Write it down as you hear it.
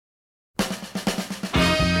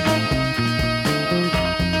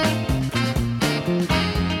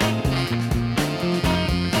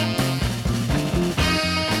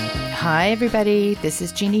Hi, everybody. This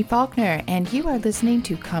is Jeannie Faulkner, and you are listening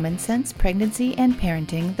to Common Sense Pregnancy and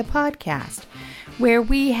Parenting, the podcast, where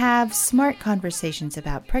we have smart conversations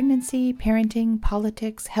about pregnancy, parenting,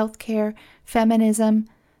 politics, healthcare, feminism,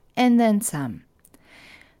 and then some.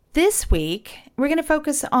 This week, we're going to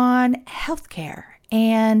focus on healthcare.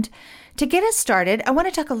 And to get us started, I want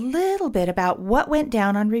to talk a little bit about what went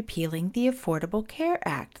down on repealing the Affordable Care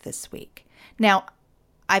Act this week. Now,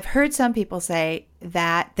 I've heard some people say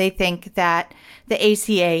that they think that the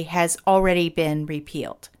ACA has already been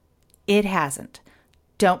repealed. It hasn't.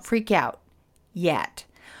 Don't freak out yet.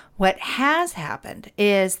 What has happened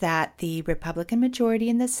is that the Republican majority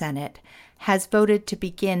in the Senate has voted to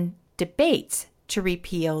begin debates to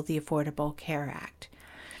repeal the Affordable Care Act.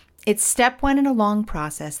 It's step one in a long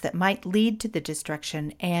process that might lead to the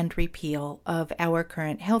destruction and repeal of our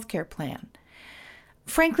current healthcare plan.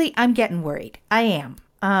 Frankly, I'm getting worried. I am.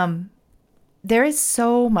 There is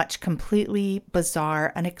so much completely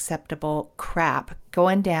bizarre, unacceptable crap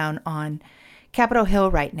going down on Capitol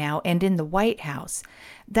Hill right now and in the White House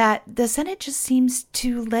that the Senate just seems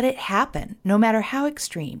to let it happen, no matter how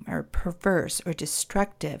extreme or perverse or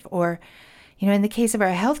destructive or, in the case of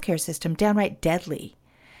our healthcare system, downright deadly.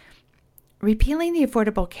 Repealing the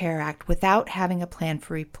Affordable Care Act without having a plan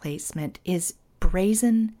for replacement is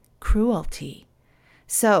brazen cruelty.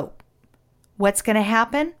 So, what's going to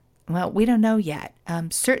happen? Well, we don't know yet.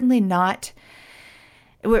 Certainly not.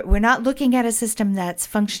 We're not looking at a system that's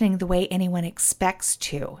functioning the way anyone expects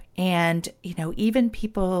to. And, even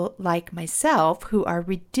people like myself who are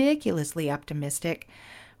ridiculously optimistic,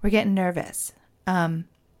 we're getting nervous.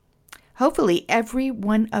 Hopefully, every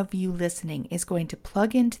one of you listening is going to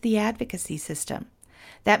plug into the advocacy system.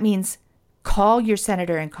 That means call your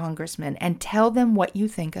senator and congressman and tell them what you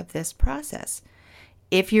think of this process.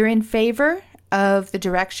 If you're in favor of the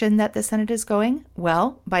direction that the Senate is going,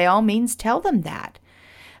 well, by all means, tell them that.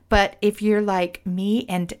 But if you're like me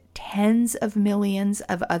and tens of millions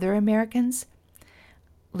of other Americans,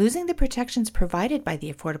 losing the protections provided by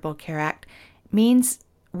the Affordable Care Act means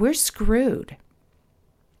we're screwed.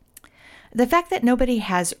 The fact that nobody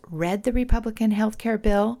has read the Republican health care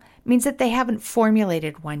bill means that they haven't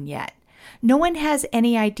formulated one yet. No one has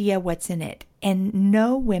any idea what's in it, and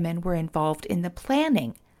no women were involved in the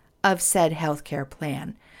planning of said health care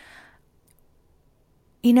plan.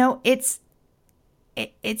 It's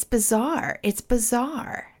bizarre. It's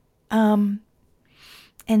bizarre. And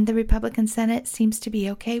the Republican Senate seems to be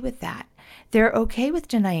okay with that. They're okay with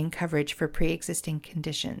denying coverage for pre-existing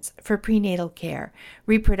conditions, for prenatal care,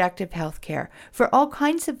 reproductive health care, for all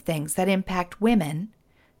kinds of things that impact women,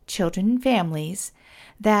 children, and families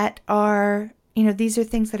that are, these are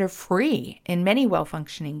things that are free in many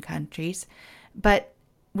well-functioning countries, but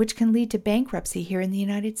which can lead to bankruptcy here in the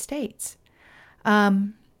United States. I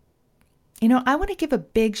want to give a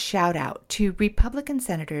big shout out to Republican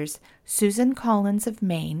Senators Susan Collins of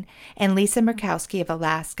Maine and Lisa Murkowski of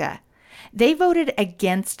Alaska. They voted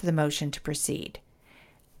against the motion to proceed.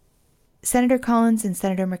 Senator Collins and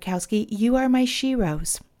Senator Murkowski, you are my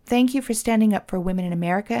sheroes. Thank you for standing up for women in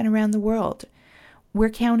America and around the world. We're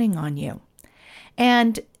counting on you.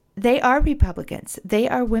 And they are Republicans. They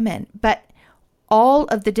are women. But all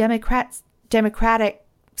of the Democratic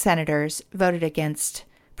senators voted against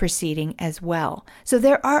proceeding as well. So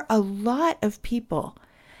there are a lot of people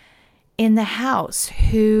in the House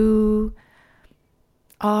who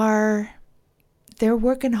they're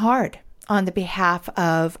working hard on the behalf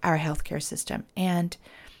of our healthcare system. And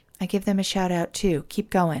I give them a shout out too. Keep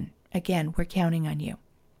going. Again, we're counting on you.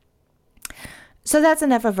 So that's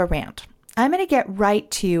enough of a rant. I'm going to get right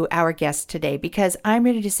to our guest today because I'm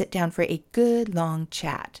ready to sit down for a good long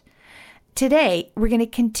chat. Today, we're going to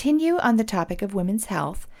continue on the topic of women's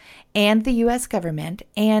health and the U.S. government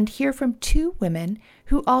and hear from two women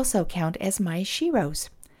who also count as my sheroes,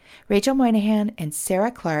 Rachel Moynihan and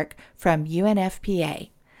Sarah Clark from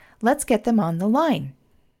UNFPA. Let's get them on the line.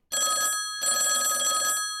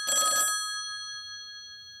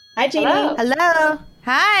 Hi, Jeannie. Hello.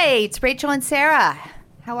 Hi, it's Rachel and Sarah.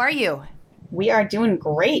 How are you? We are doing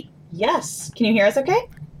great. Yes. Can you hear us okay?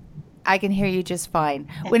 I can hear you just fine.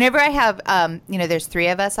 Whenever I have, there's three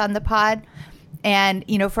of us on the pod. And,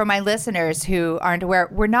 for my listeners who aren't aware,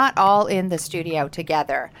 we're not all in the studio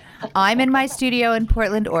together. I'm in my studio in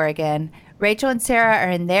Portland, Oregon. Rachel and Sarah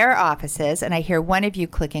are in their offices, and I hear one of you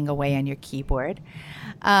clicking away on your keyboard.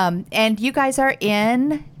 And you guys are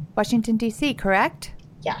in Washington, D.C., correct?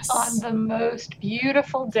 Yes. On the most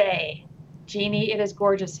beautiful day. Jeannie, it is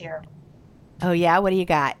gorgeous here. Oh, yeah? What do you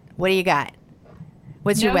got?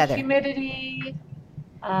 What's your weather? No humidity,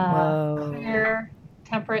 clear,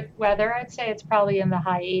 temperate weather. I'd say it's probably in the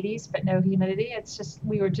high 80s, but no humidity. It's just,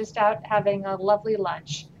 we were just out having a lovely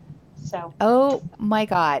lunch. So. Oh my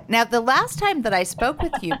God. Now, the last time that I spoke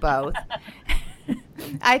with you both,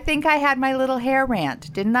 I think I had my little hair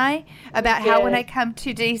rant, didn't I? About how when I come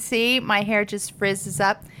to DC, my hair just frizzes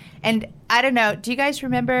up. And I don't know, do you guys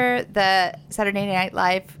remember the Saturday Night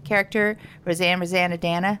Live character, Rosanna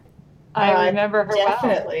Dana? I remember her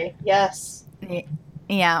definitely. well. Yes.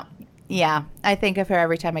 Yeah. I think of her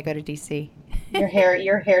every time I go to DC. Your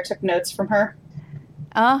hair took notes from her?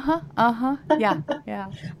 Yeah.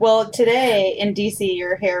 Well, today in DC,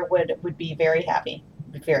 your hair would be very happy.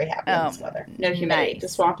 Very happy in this weather. No humidity. Nice. The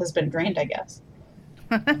swamp has been drained, I guess.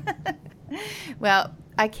 Well,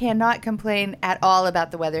 I cannot complain at all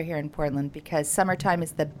about the weather here in Portland because summertime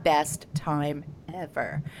is the best time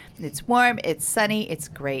ever. It's warm, it's sunny, it's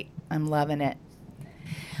great. I'm loving it.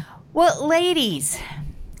 Well, ladies,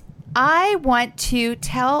 I want to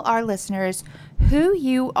tell our listeners who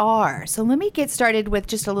you are. So let me get started with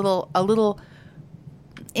just a little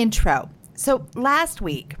intro. So last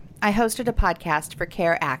week, I hosted a podcast for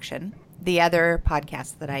Care Action, the other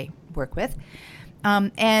podcast that I work with.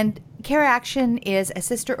 And Care Action is a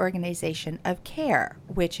sister organization of CARE,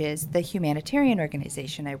 which is the humanitarian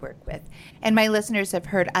organization I work with. And my listeners have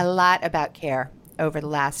heard a lot about CARE over the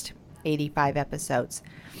last 85 episodes.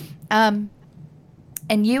 And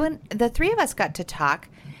you and the three of us got to talk.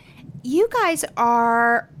 You guys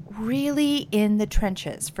are really in the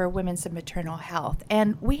trenches for women's and maternal health.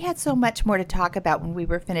 And we had so much more to talk about when we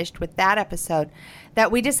were finished with that episode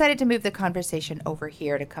that we decided to move the conversation over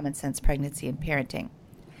here to Common Sense Pregnancy and Parenting.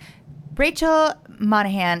 Rachel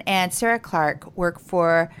Monahan and Sarah Clark work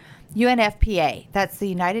for UNFPA. That's the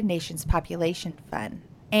United Nations Population Fund.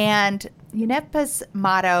 And UNFPA's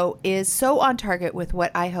motto is so on target with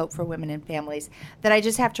what I hope for women and families that I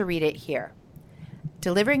just have to read it here.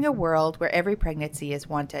 Delivering a world where every pregnancy is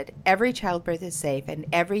wanted, every childbirth is safe, and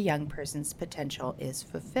every young person's potential is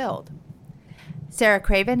fulfilled. Sarah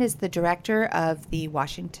Craven is the director of the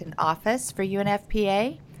Washington office for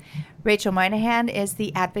UNFPA. Rachel Moynihan is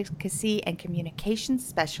the advocacy and communications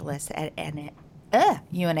specialist at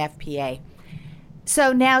UNFPA.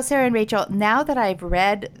 So now, Sarah and Rachel, now that I've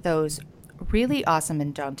read those really awesome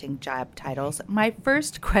and daunting job titles, my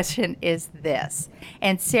first question is this.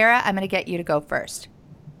 And Sarah, I'm going to get you to go first.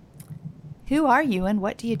 Who are you and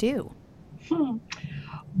what do you do?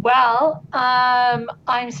 Well,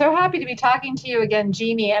 I'm so happy to be talking to you again,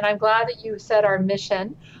 Jeannie, and I'm glad that you said our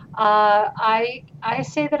mission. I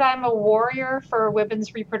say that I'm a warrior for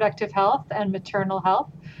women's reproductive health and maternal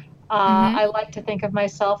health. I like to think of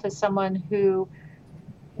myself as someone who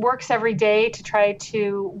works every day to try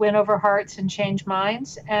to win over hearts and change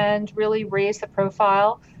minds and really raise the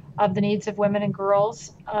profile of the needs of women and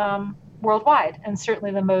girls worldwide, and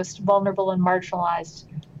certainly the most vulnerable and marginalized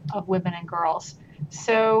of women and girls.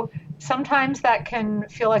 So sometimes that can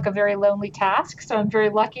feel like a very lonely task. So I'm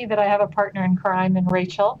very lucky that I have a partner in crime in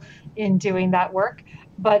Rachel in doing that work.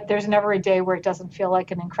 But there's never a day where it doesn't feel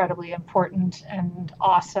like an incredibly important and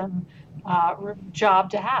awesome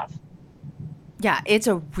job to have. Yeah, it's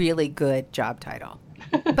a really good job title.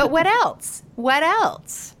 But what else? What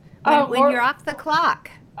else? When you're off the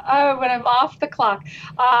clock? When I'm off the clock.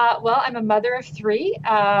 Well, I'm a mother of three.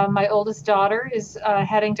 My oldest daughter is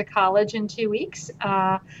heading to college in 2 weeks.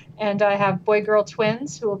 And I have boy-girl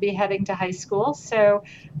twins who will be heading to high school. So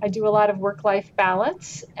I do a lot of work-life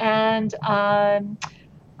balance. And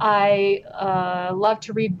I love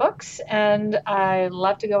to read books. And I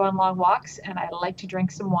love to go on long walks. And I like to drink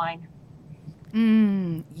some wine.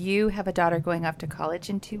 You have a daughter going off to college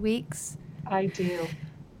in 2 weeks? I do.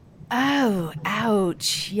 Oh,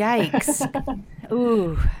 ouch. Yikes.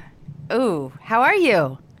 Ooh. How are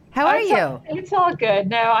you? It's all good.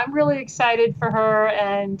 No, I'm really excited for her.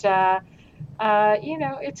 And,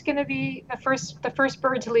 it's going to be the first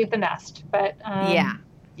bird to leave the nest. But, yeah.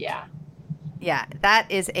 That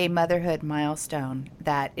is a motherhood milestone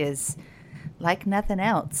that is like nothing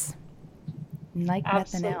else.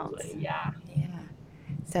 Absolutely, yeah.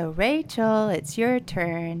 So, Rachel, it's your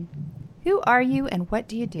turn. Who are you and what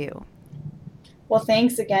do you do? Well,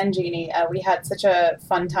 thanks again, Jeannie. We had such a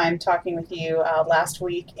fun time talking with you last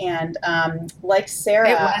week. And like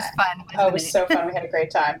Sarah... It was fun. It was so fun. We had a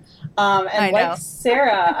great time. Like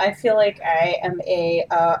Sarah, I feel like I am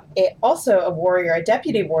also a warrior, a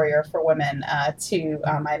deputy warrior for women to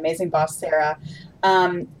my amazing boss, Sarah.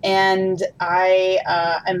 And I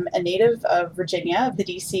am a native of Virginia, of the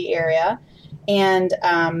D.C. area. And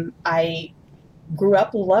I grew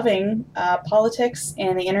up loving politics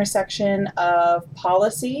and the intersection of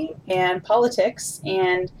policy and politics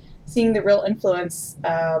and seeing the real influence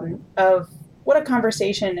of what a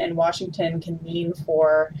conversation in Washington can mean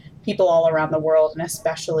for people all around the world, and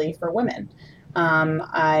especially for women.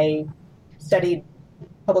 I studied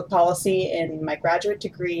public policy in my graduate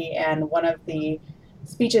degree, and one of the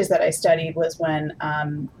speeches that I studied was when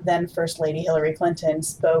then First Lady Hillary Clinton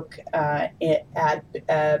spoke at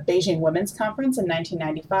Beijing Women's Conference in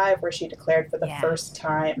 1995, where she declared for the first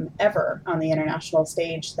time ever on the international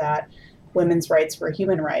stage that women's rights were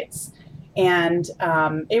human rights. And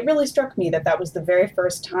it really struck me that that was the very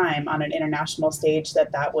first time on an international stage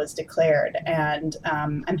that that was declared. And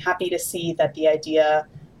I'm happy to see that the idea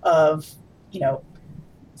of,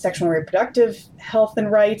 sexual and reproductive health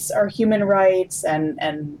and rights are human rights,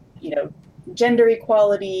 and gender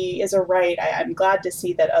equality is a right. I'm glad to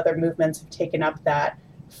see that other movements have taken up that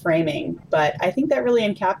framing. But I think that really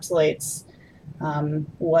encapsulates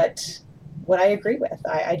what I agree with.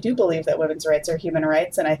 I do believe that women's rights are human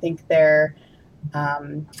rights, and I think they're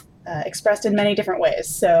expressed in many different ways.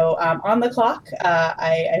 So on the clock,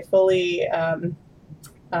 I fully,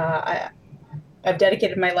 I've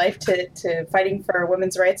dedicated my life to fighting for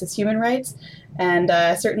women's rights as human rights, and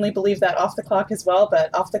I certainly believe that off the clock as well. But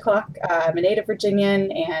off the clock, I'm a native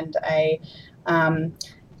Virginian, and I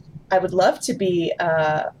would love to be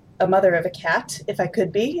a mother of a cat if I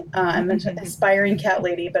could be. I'm an aspiring cat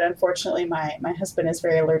lady, but unfortunately my husband is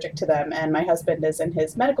very allergic to them, and my husband is in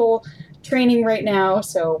his medical training right now,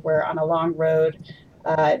 so we're on a long road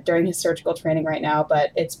during his surgical training right now.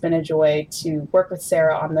 But it's been a joy to work with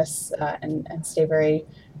Sarah on this and stay very,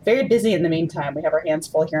 very busy in the meantime. We have our hands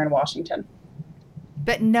full here in Washington.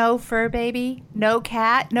 But no fur baby, no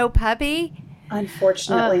cat, no puppy?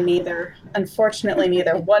 Unfortunately, neither. Unfortunately,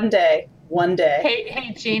 neither. One day.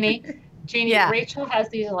 Hey, Jeannie, yeah. Rachel has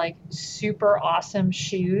these super awesome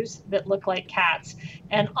shoes that look like cats.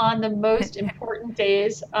 And on the most important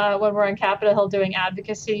days, when we're on Capitol Hill doing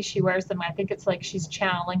advocacy, she wears them. I think it's like she's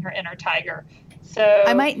channeling her inner tiger. So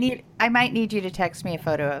I might need you to text me a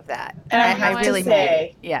photo of that. And I really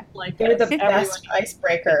say, they're the best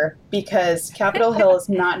icebreaker, because Capitol Hill is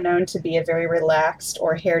not known to be a very relaxed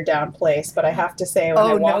or hair down place. But I have to say, when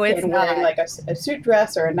I walk in wearing a suit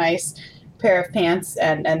dress or a nice pair of pants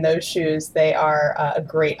and those shoes, they are a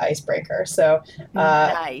great icebreaker. So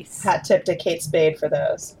nice. Hat tip to Kate Spade for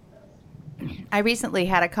those. I recently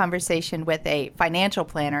had a conversation with a financial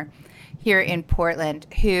planner here in Portland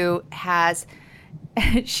who has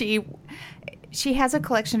she has a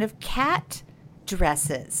collection of cat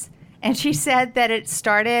dresses. And she said that it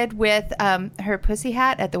started with her pussy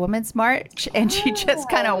hat at the Women's March, and she just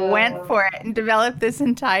kind of went for it and developed this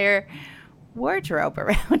entire wardrobe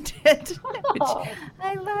around it. Which,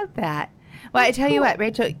 I love that. Well, I tell you what,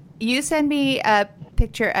 Rachel, you send me a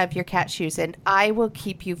picture of your cat shoes, and I will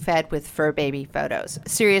keep you fed with fur baby photos.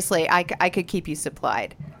 Seriously, I could keep you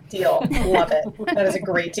supplied. Deal. Love it. That is a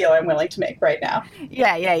great deal I'm willing to make right now.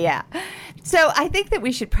 Yeah. So I think that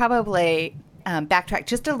we should probably backtrack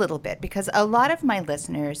just a little bit, because a lot of my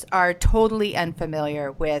listeners are totally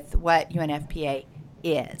unfamiliar with what UNFPA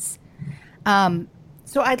is.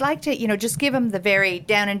 So I'd like to, just give them the very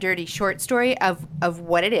down and dirty short story of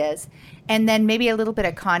what it is, and then maybe a little bit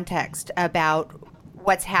of context about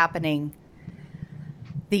what's happening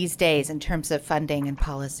these days in terms of funding and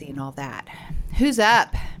policy and all that. Who's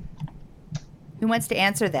up? Who wants to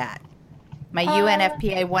answer that? My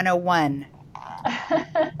UNFPA 101.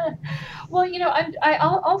 Well,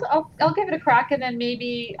 I'll give it a crack, and then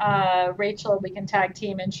maybe Rachel, we can tag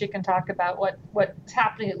team, and she can talk about what's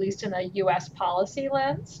happening, at least in a U.S. policy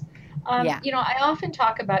lens. I often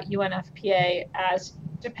talk about UNFPA as,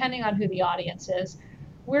 depending on who the audience is,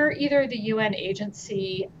 we're either the UN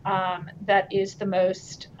agency that is the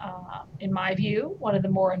most, in my view, one of the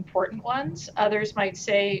more important ones. Others might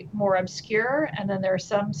say more obscure, and then there are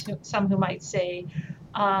some who might say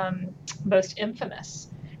most infamous.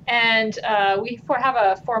 And we have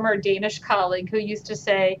a former Danish colleague who used to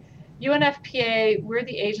say, UNFPA, we're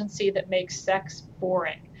the agency that makes sex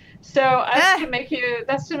boring. So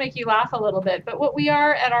that's to make you laugh a little bit. But what we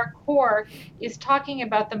are at our core is talking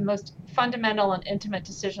about the most fundamental and intimate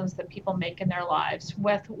decisions that people make in their lives,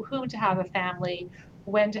 with whom to have a family,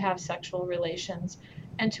 when to have sexual relations,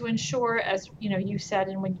 and to ensure, as you said,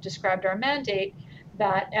 and when you described our mandate,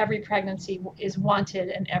 that every pregnancy is wanted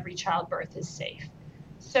and every childbirth is safe.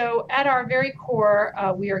 So at our very core,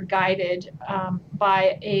 we are guided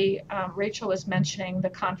by Rachel was mentioning the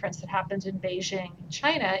conference that happened in Beijing,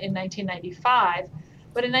 China in 1995.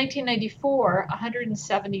 But in 1994,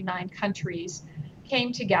 179 countries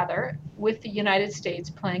came together, with the United States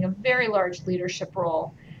playing a very large leadership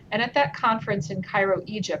role. And at that conference in Cairo,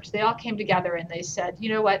 Egypt, they all came together and they said, you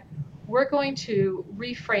know what, we're going to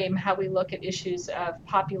reframe how we look at issues of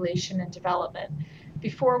population and development.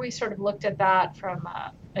 Before we sort of looked at that from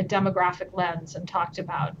a demographic lens and talked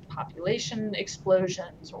about population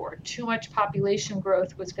explosions or too much population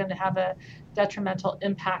growth was going to have a detrimental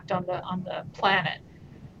impact on the planet.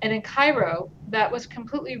 And in Cairo, that was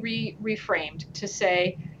completely reframed to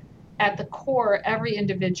say, at the core, every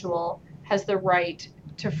individual has the right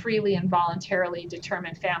to freely and voluntarily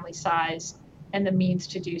determine family size and the means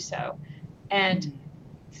to do so. And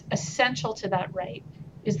essential to that right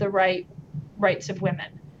is the rights of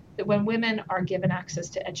women. That when women are given access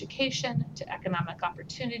to education, to economic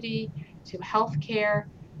opportunity, to health care,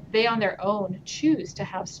 they on their own choose to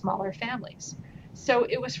have smaller families. So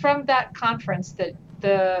it was from that conference that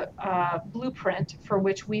the blueprint for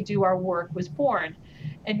which we do our work was born.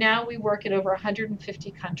 And now we work in over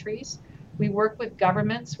 150 countries. We work with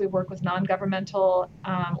governments, we work with non-governmental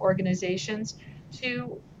organizations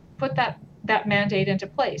to put that mandate into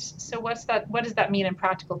place. So what does that mean in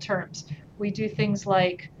practical terms? We do things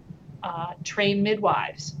like train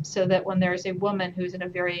midwives so that when there's a woman who's in a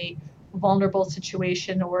very vulnerable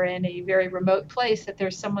situation or in a very remote place, that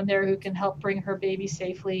there's someone there who can help bring her baby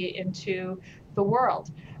safely into the world.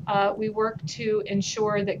 We work to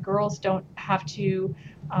ensure that girls don't have to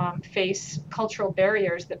face cultural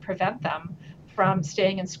barriers that prevent them from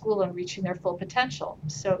staying in school and reaching their full potential.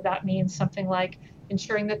 So that means something like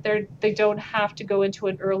ensuring that they don't have to go into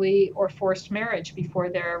an early or forced marriage before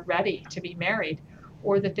they're ready to be married,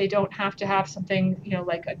 or that they don't have to have something,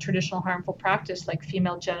 like a traditional harmful practice like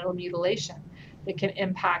female genital mutilation that can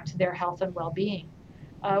impact their health and well-being.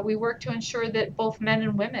 We work to ensure that both men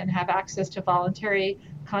and women have access to voluntary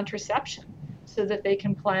contraception so that they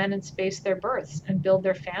can plan and space their births and build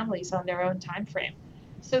their families on their own time frame.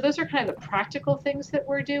 So those are kind of the practical things that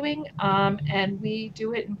we're doing, and we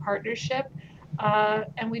do it in partnership,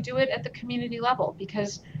 and we do it at the community level,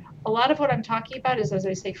 because a lot of what I'm talking about is, as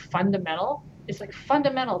I say, fundamental. It's like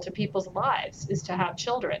fundamental to people's lives is to have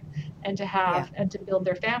children and to have and to build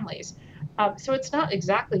their families. So it's not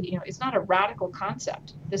exactly, it's not a radical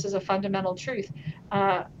concept. This is a fundamental truth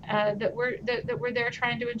that we're there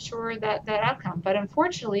trying to ensure that outcome. But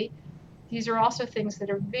unfortunately, these are also things that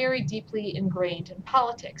are very deeply ingrained in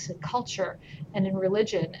politics and culture and in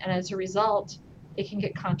religion. And as a result, it can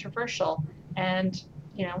get controversial. And,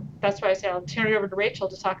 that's why I say I'll turn it over to Rachel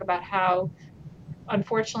to talk about how,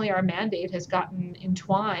 unfortunately, our mandate has gotten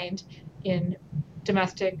entwined in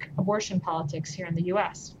domestic abortion politics here in the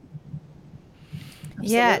U.S.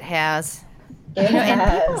 Absolutely. Yeah, it has. It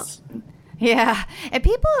has. And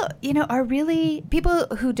people, are really, people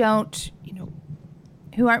who don't,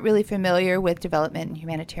 who aren't really familiar with development and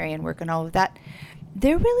humanitarian work and all of that,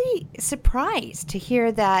 they're really surprised to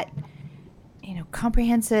hear that,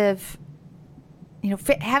 comprehensive,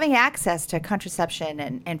 having access to contraception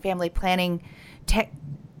and family planning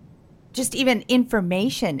just even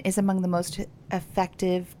information is among the most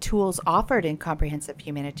effective tools offered in comprehensive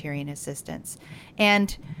humanitarian assistance.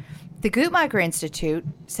 And the Guttmacher Institute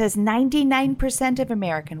says 99% of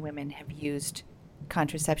American women have used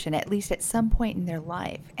contraception at least at some point in their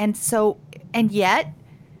life. And yet,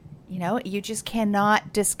 you just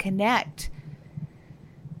cannot disconnect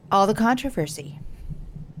all the controversy.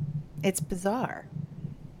 It's bizarre.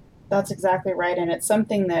 That's exactly right. And it's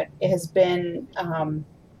something that has been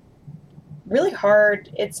really hard.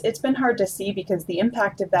 It's been hard to see because the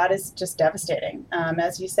impact of that is just devastating.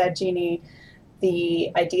 As you said, Jeannie,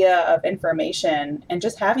 the idea of information and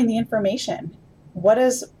just having the information. How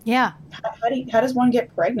does one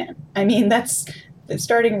get pregnant? I mean, that's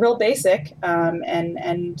starting real basic.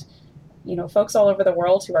 And folks all over the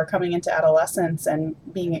world who are coming into adolescence and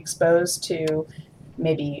being exposed to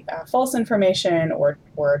maybe false information or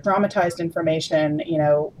dramatized information,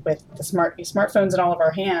 with the smartphones in all of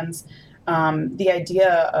our hands. The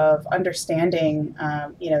idea of understanding,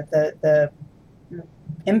 the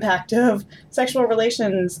impact of sexual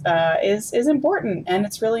relations is important, and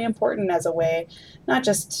it's really important as a way not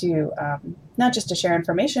just to share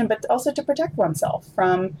information, but also to protect oneself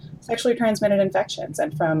from sexually transmitted infections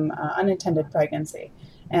and from unintended pregnancy.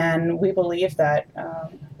 And we believe that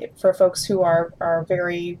for folks who are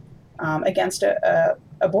very against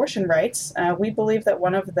abortion rights, we believe that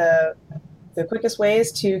one of the quickest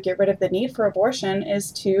ways to get rid of the need for abortion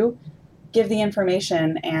is to give the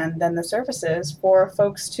information and then the services for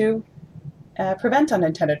folks to prevent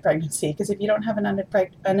unintended pregnancy. Because if you don't have an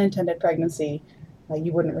unintended pregnancy,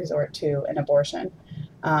 you wouldn't resort to an abortion.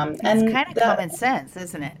 It's kind of common sense,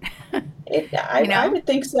 isn't it? I would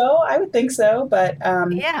think so. But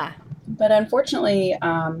But unfortunately,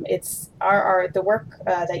 it's the work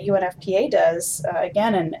that UNFPA does,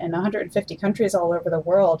 again, in 150 countries all over the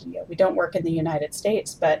world. We don't work in the United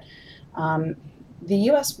States, but the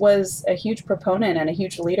U.S. was a huge proponent and a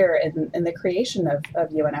huge leader in the creation of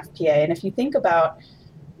UNFPA. And if you think about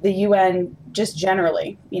the UN just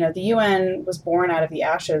generally, the UN was born out of the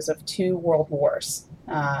ashes of two world wars,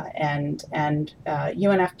 and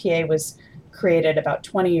UNFPA was created about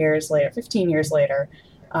 20 years later, 15 years later,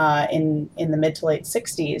 in the mid to late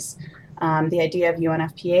 60s. The idea of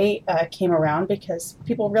UNFPA came around because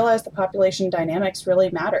people realized the population dynamics really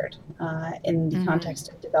mattered in the context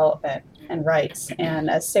of development and rights. And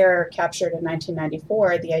as Sarah captured in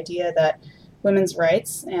 1994, the idea that women's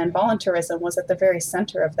rights and voluntarism was at the very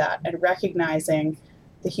center of that, and recognizing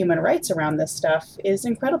the human rights around this stuff is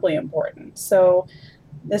incredibly important. So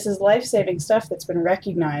this is life-saving stuff that's been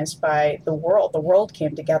recognized by the world. The world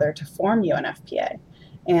came together to form UNFPA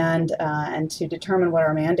and to determine what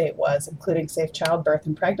our mandate was, including safe childbirth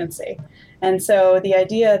and pregnancy. And so the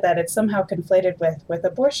idea that it's somehow conflated with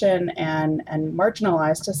abortion and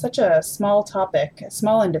marginalized to such a small topic, a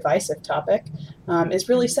small and divisive topic, is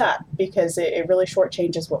really sad, because it really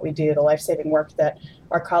shortchanges what we do, the life-saving work that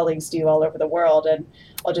our colleagues do all over the world. And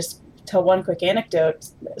I'll just tell one quick anecdote.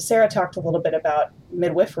 Sarah talked a little bit about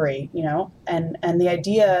midwifery, and the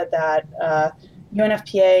idea that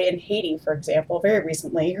UNFPA in Haiti, for example, very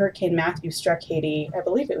recently, Hurricane Matthew struck Haiti, I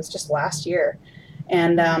believe it was just last year.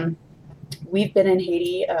 And we've been in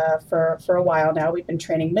Haiti for a while now. We've been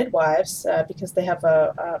training midwives because they have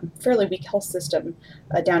a fairly weak health system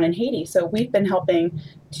down in Haiti. So we've been helping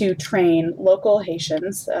to train local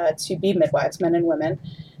Haitians to be midwives, men and women.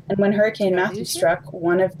 And when Hurricane Matthew struck,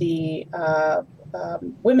 one of the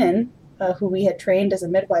women who we had trained as a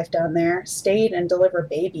midwife down there stayed and delivered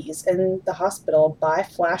babies in the hospital by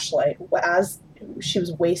flashlight as she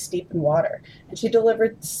was waist deep in water. And she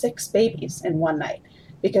delivered 6 babies in one night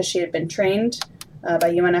because she had been trained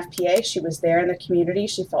by UNFPA. She was there in the community.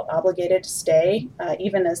 She felt obligated to stay,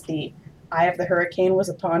 even as the eye of the hurricane was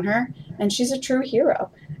upon her. And she's a true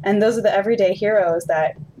hero. And those are the everyday heroes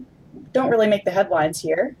that don't really make the headlines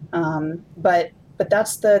here, but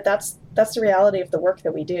that's the reality of the work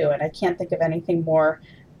that we do, and I can't think of anything more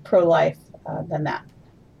pro-life than that.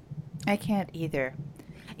 I can't either.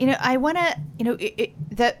 I want to,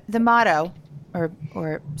 the motto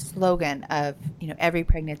or slogan of every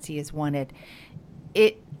pregnancy is wanted.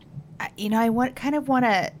 I want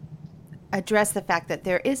to address the fact that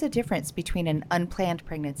there is a difference between an unplanned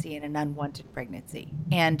pregnancy and an unwanted pregnancy,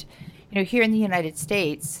 and here in the United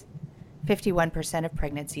States, 51% of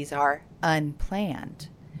pregnancies are unplanned.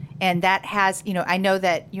 And that has, I know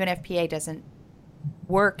that UNFPA doesn't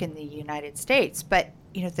work in the United States, but,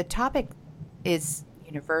 the topic is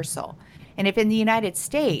universal. And if in the United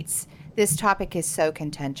States, this topic is so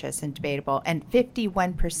contentious and debatable, and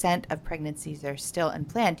 51% of pregnancies are still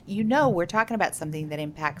unplanned, we're talking about something that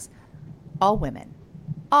impacts all women.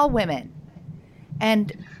 All women.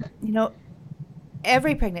 And,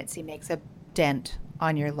 every pregnancy makes a dent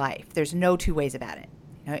on your life. There's no two ways about it.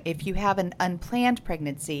 If you have an unplanned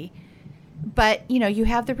pregnancy, but you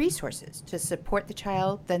have the resources to support the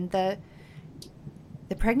child, then the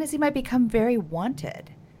pregnancy might become very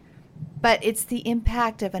wanted. But it's the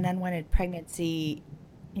impact of an unwanted pregnancy,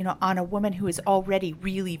 on a woman who is already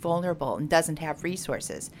really vulnerable and doesn't have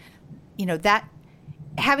resources. That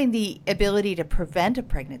having the ability to prevent a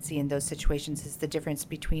pregnancy in those situations is the difference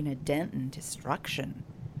between a dent and destruction.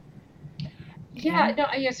 Yeah, no,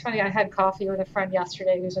 it's funny. I had coffee with a friend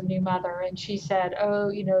yesterday who's a new mother, and she said, "Oh,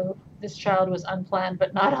 this child was unplanned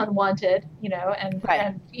but not unwanted." And right.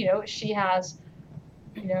 And she has,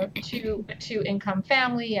 two income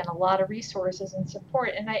family and a lot of resources and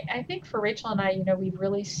support. And I think for Rachel and I, we've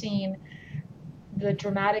really seen the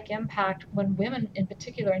dramatic impact when women, in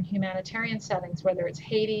particular in humanitarian settings, whether it's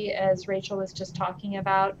Haiti, as Rachel was just talking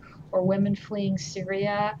about, or women fleeing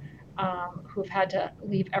Syria, who've had to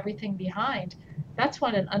leave everything behind. That's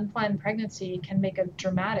when an unplanned pregnancy can make a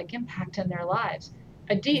dramatic impact in their lives.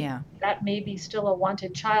 Indeed, that may be still a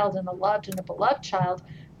wanted child and a loved and a beloved child,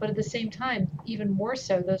 but at the same time, even more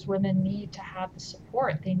so, those women need to have the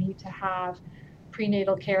support. They need to have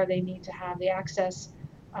prenatal care. They need to have the access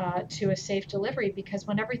to a safe delivery, because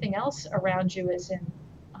when everything else around you is in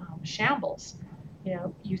shambles,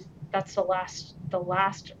 that's the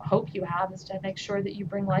last hope you have, is to make sure that you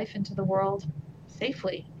bring life into the world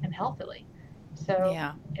safely and healthily.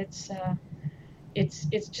 So it's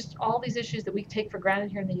just all these issues that we take for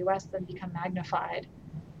granted here in the U.S. then become magnified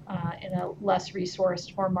in a less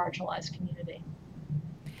resourced or marginalized community.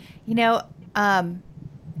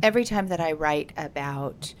 Every time that I write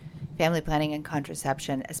about family planning and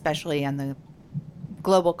contraception, especially in the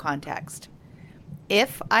global context.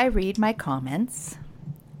 If I read my comments,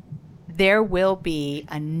 there will be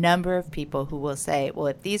a number of people who will say, well,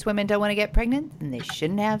 if these women don't want to get pregnant, then they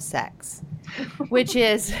shouldn't have sex. Which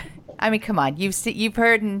is, I mean, come on, you've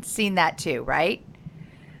heard and seen that too, right?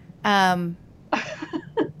 Again,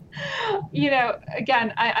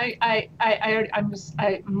 I'm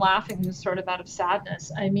laughing just sort of out of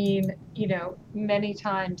sadness. I mean, many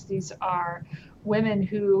times these are women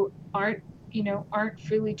who aren't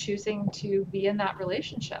freely choosing to be in that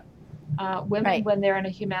relationship. Women, right. When they're in a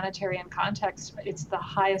humanitarian context, it's the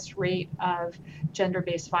highest rate of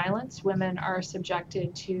gender-based violence. Women are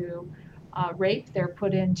subjected to rape. They're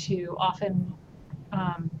put into, often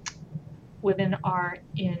women are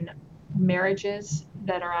in marriages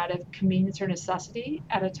that are out of convenience or necessity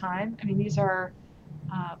at a time. I mean, these are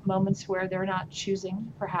moments where they're not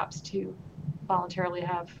choosing perhaps to voluntarily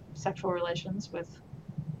have sexual relations with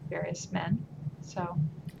various men. So,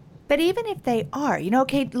 but even if they are,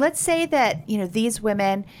 okay, let's say that, these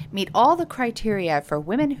women meet all the criteria for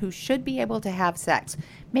women who should be able to have sex.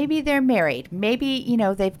 Maybe they're married. Maybe,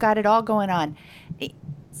 they've got it all going on.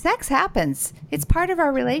 Sex happens. It's part of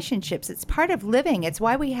our relationships. It's part of living. It's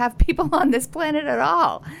why we have people on this planet at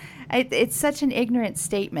all. It's such an ignorant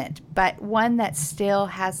statement, but one that still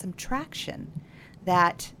has some traction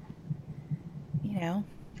that,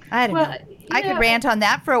 I don't know. I could rant on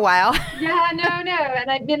that for a while. Yeah, no.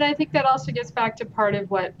 And I think that also gets back to part of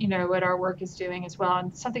what, what our work is doing as well.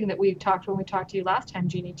 And something that we talked when we talked to you last time,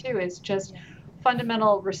 Jeannie, too, is just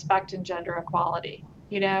fundamental respect and gender equality.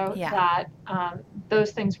 That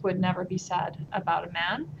those things would never be said about a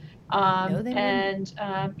man. No,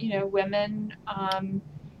 women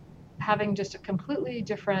having just a completely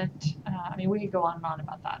different, we could go on and on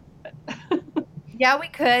about that. But Yeah, we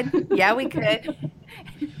could.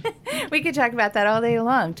 We could talk about that all day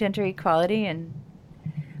long, gender equality and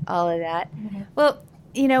all of that. Mm-hmm. Well,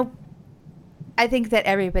 I think that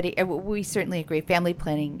we certainly agree, family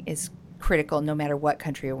planning is critical no matter what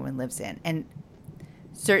country a woman lives in. And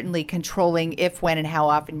certainly controlling if, when, and how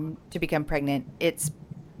often to become pregnant, it's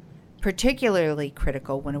particularly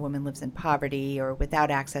critical when a woman lives in poverty or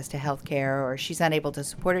without access to health care or she's unable to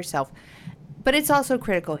support herself. But it's also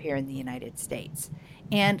critical here in the United States.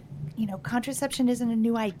 And, contraception isn't a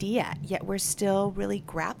new idea, yet we're still really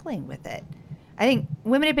grappling with it. I think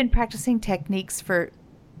women have been practicing techniques for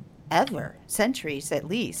ever, centuries at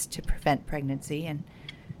least, to prevent pregnancy. And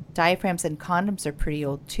diaphragms and condoms are pretty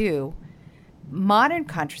old too. Modern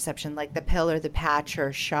contraception, like the pill or the patch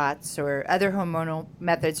or shots or other hormonal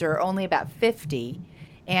methods, are only about 50,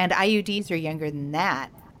 and IUDs are younger than that.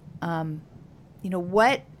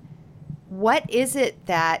 What is it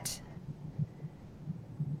that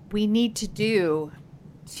we need to do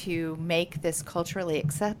to make this culturally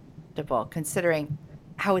acceptable, considering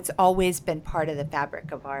how it's always been part of the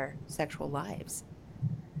fabric of our sexual lives?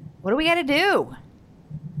 What do we got to do?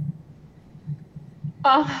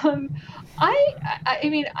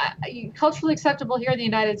 Culturally acceptable here in the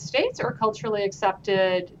United States or culturally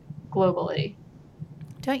accepted globally?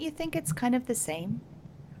 Don't you think it's kind of the same?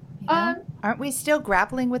 Aren't we still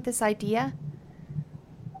grappling with this idea?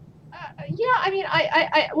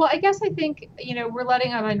 I guess I think, we're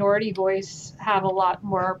letting a minority voice have a lot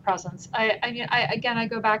more presence. I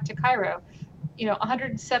go back to Cairo.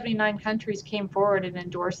 179 countries came forward and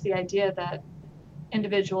endorsed the idea that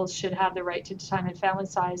individuals should have the right to determine family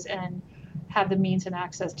size and have the means and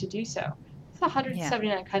access to do so. It's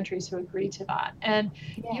 179 countries who agreed to that. And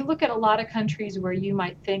you look at a lot of countries where you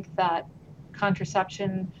might think that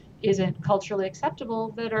contraception isn't culturally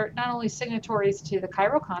acceptable that are not only signatories to the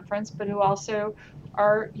Cairo conference, but who also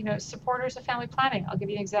are, supporters of family planning. I'll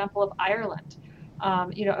give you an example of Ireland.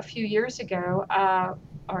 A few years ago,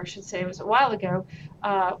 or I should say it was a while ago,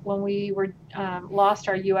 when we lost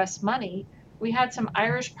our U.S. money, we had some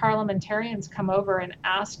Irish parliamentarians come over and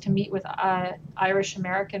ask to meet with Irish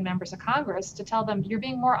American members of Congress to tell them, you're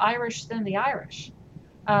being more Irish than the Irish.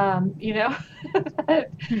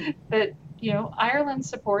 That Ireland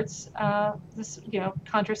supports this,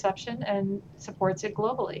 contraception and supports it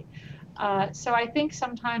globally. So I think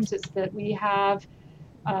sometimes it's that we have,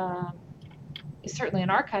 certainly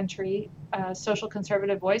in our country, social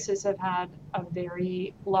conservative voices have had a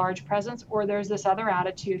very large presence, or there's this other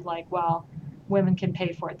attitude like, well, women can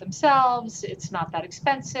pay for it themselves, it's not that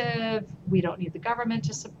expensive, we don't need the government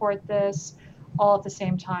to support this, all at the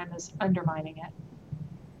same time as undermining it.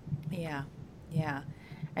 Yeah.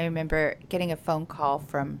 I remember getting a phone call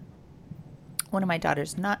from one of my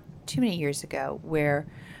daughters not too many years ago where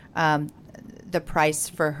the price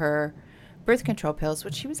for her birth control pills,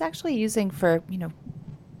 which she was actually using for,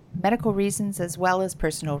 medical reasons as well as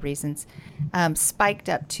personal reasons, spiked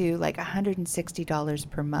up to like $160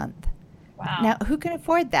 per month. Wow. Now, who can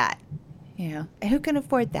afford that? Who can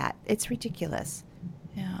afford that? It's ridiculous.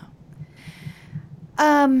 Yeah.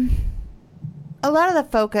 A lot of the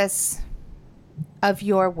focus of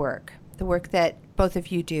your work, the work that both of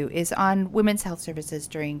you do, is on women's health services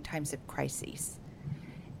during times of crises.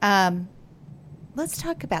 Let's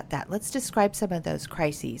talk about that. Let's describe some of those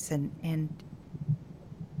crises and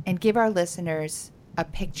give our listeners a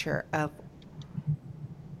picture of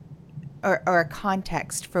or a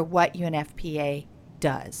context for what UNFPA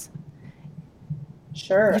does.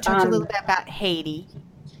 Sure. You talked a little bit about Haiti.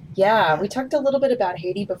 Yeah, we talked a little bit about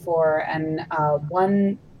Haiti before, and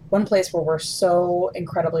one place where we're so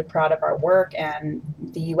incredibly proud of our work, and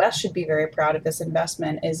the U.S. should be very proud of this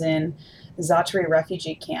investment, is in Zatari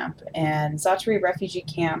Refugee Camp. And Zatari Refugee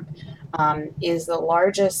Camp is the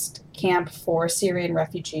largest camp for Syrian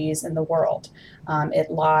refugees in the world.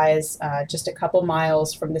 It lies just a couple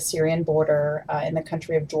miles from the Syrian border in the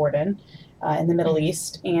country of Jordan. In the Middle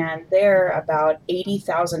East, and there about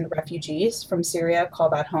 80,000 refugees from Syria call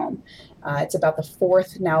that home. It's about the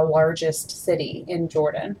fourth now largest city in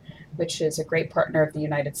Jordan, which is a great partner of the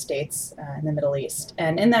United States in the Middle East.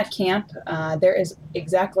 And in that camp, there is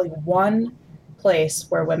exactly one place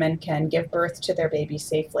where women can give birth to their babies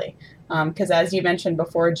safely. Because as you mentioned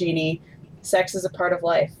before, Jeannie, sex is a part of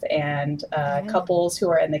life, and couples who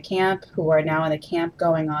are in the camp, who are now in the camp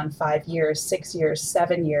going on 5 years, 6 years,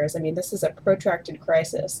 7 years. I mean, this is a protracted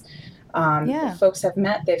crisis. Folks have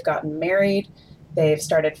met, they've gotten married, they've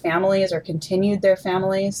started families or continued their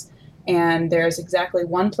families, and there's exactly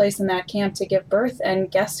one place in that camp to give birth, and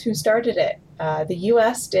guess who started it? The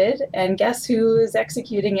U.S. did, and guess who is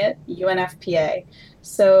executing it? UNFPA.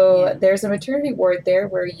 So there's a maternity ward there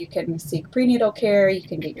where you can seek prenatal care, you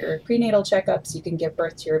can get your prenatal checkups, you can give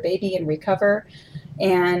birth to your baby and recover.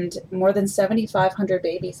 And more than 7,500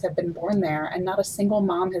 babies have been born there, and not a single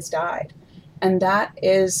mom has died. And that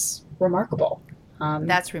is remarkable.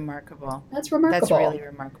 That's remarkable. That's remarkable. That's really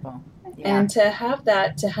remarkable. Yeah. And to have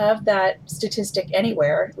that statistic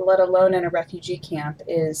anywhere, let alone in a refugee camp,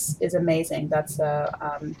 is amazing. That's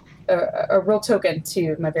a real token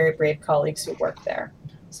to my very brave colleagues who work there.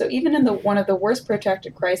 So even in one of the worst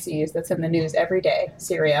protracted crises that's in the news every day,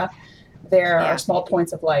 Syria, there are small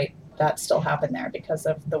points of light that still happen there because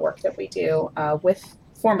of the work that we do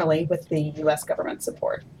formally with the U.S. government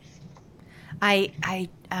support. I'm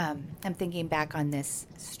thinking back on this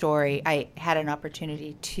story. I had an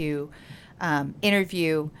opportunity to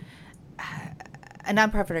interview a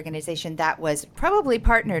nonprofit organization that was probably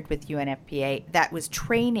partnered with UNFPA that was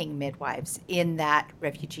training midwives in that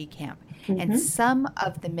refugee camp. Mm-hmm. And some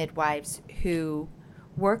of the midwives who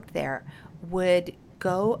worked there would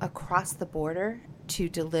go across the border to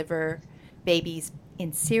deliver babies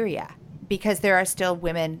in Syria, because there are still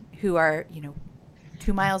women who are,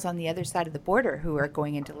 2 miles on the other side of the border who are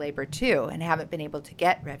going into labor too and haven't been able to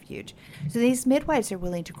get refuge. So these midwives are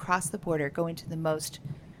willing to cross the border, go into the most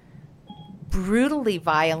brutally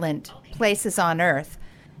violent places on earth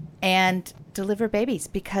and deliver babies,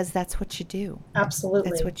 because that's what you do. Absolutely.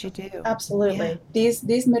 That's what you do. Absolutely. Yeah.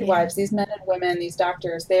 These midwives, these men and women, these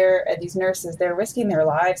doctors, these nurses, they're risking their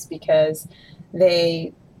lives because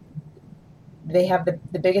they have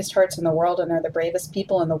the biggest hearts in the world, and they're the bravest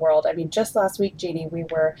people in the world. I mean, just last week, Jeannie, we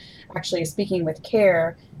were actually speaking with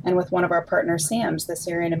CARE and with one of our partners, SAMS, the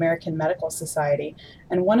Syrian American Medical Society.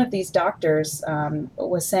 And one of these doctors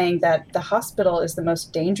was saying that the hospital is the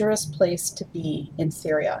most dangerous place to be in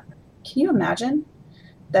Syria. Can you imagine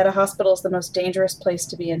that a hospital is the most dangerous place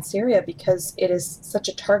to be in Syria, because it is such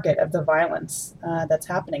a target of the violence that's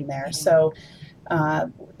happening there? Mm-hmm. So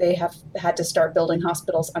they have had to start building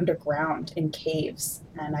hospitals underground in caves.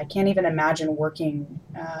 And I can't even imagine working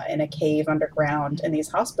in a cave underground in these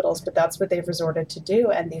hospitals, but that's what they've resorted to do.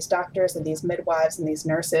 And these doctors and these midwives and these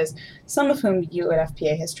nurses, some of whom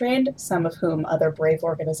UNFPA has trained, some of whom other brave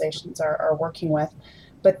organizations are working with,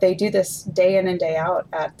 but they do this day in and day out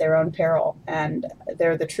at their own peril. And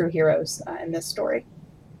they're the true heroes in this story.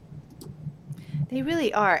 They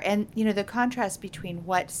really are. And, the contrast between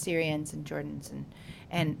what Syrians and Jordans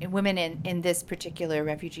and women in this particular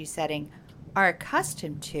refugee setting are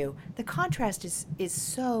accustomed to, the contrast is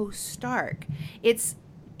so stark. It's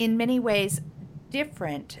in many ways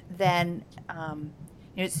different than,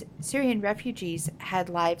 Syrian refugees had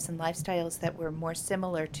lives and lifestyles that were more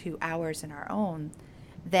similar to ours and our own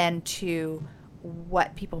than to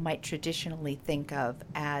what people might traditionally think of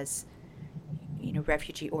as,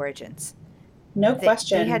 refugee origins. No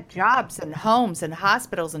question. They had jobs and homes and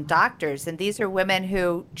hospitals and doctors. And these are women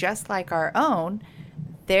who, just like our own,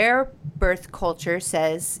 their birth culture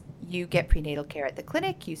says you get prenatal care at the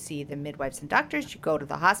clinic, you see the midwives and doctors, you go to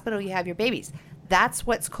the hospital, you have your babies. That's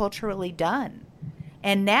what's culturally done.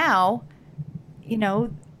 And now,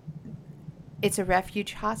 it's a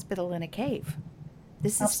refuge hospital in a cave.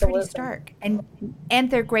 This is Absolutely. pretty stark. And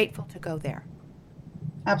they're grateful to go there.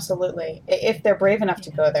 Absolutely. If they're brave enough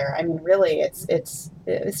to go there. I mean, really,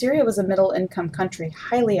 Syria was a middle income country,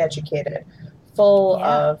 highly educated, full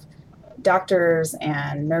of doctors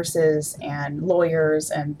and nurses and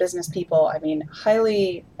lawyers and business people. I mean,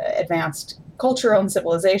 highly advanced cultural and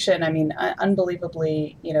civilization. I mean,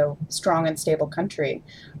 unbelievably, strong and stable country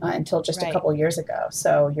until just a couple years ago.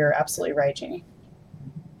 So you're absolutely right, Jeannie.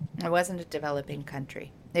 It wasn't a developing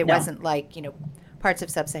country. It wasn't like, parts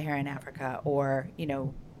of sub-Saharan Africa or,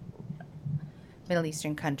 Middle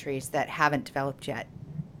Eastern countries that haven't developed yet.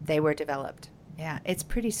 They were developed. Yeah, it's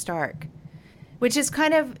pretty stark. Which is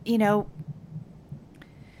kind of,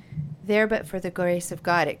 there but for the grace of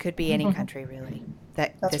God. It could be any country, really,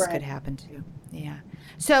 that this could happen to. Yeah.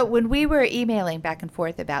 So when we were emailing back and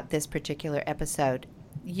forth about this particular episode,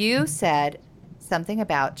 you said something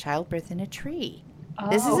about childbirth in a tree. Oh.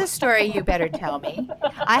 This is a story you better tell me.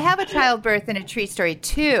 I have a childbirth in a tree story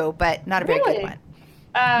too, but not a very good one.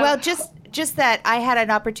 Well, just that I had an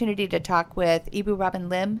opportunity to talk with Ibu Robin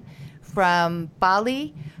Lim from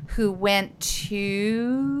Bali, who went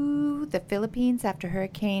to the Philippines after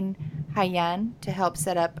Hurricane Haiyan to help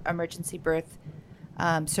set up emergency birth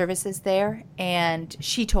services there. And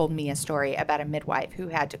she told me a story about a midwife who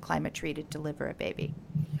had to climb a tree to deliver a baby.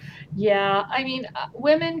 Yeah, I mean,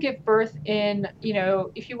 women give birth in,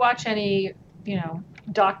 if you watch any,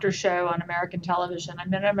 doctor show on American television. I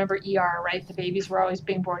mean, I remember ER, right? The babies were always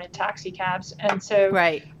being born in taxi cabs. And so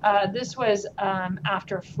this was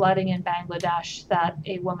after flooding in Bangladesh that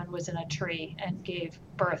a woman was in a tree and gave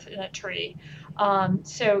birth in a tree.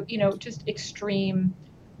 So, just extreme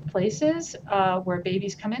places where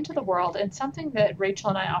babies come into the world. And something that Rachel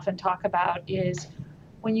and I often talk about is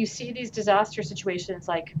when you see these disaster situations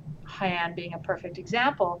like Haiyan being a perfect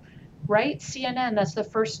example, right? CNN, that's the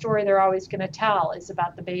first story they're always going to tell is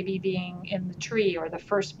about the baby being in the tree or the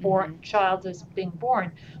firstborn child is being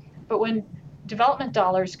born. But when development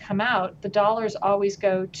dollars come out, the dollars always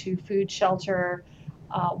go to food, shelter,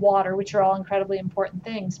 water, which are all incredibly important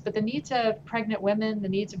things. But the needs of pregnant women, the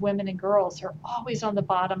needs of women and girls are always on the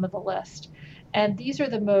bottom of the list. And these are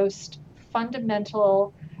the most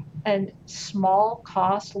fundamental and small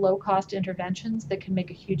cost, low cost interventions that can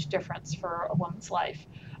make a huge difference for a woman's life.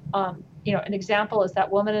 An example is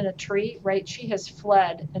that woman in a tree, right? She has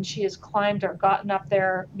fled and she has climbed or gotten up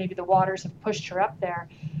there. Maybe the waters have pushed her up there.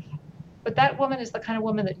 But that woman is the kind of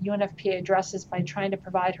woman that UNFPA addresses by trying to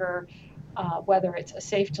provide her, whether it's a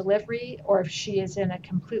safe delivery or if she is in a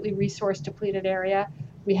completely resource depleted area,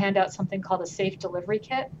 we hand out something called a safe delivery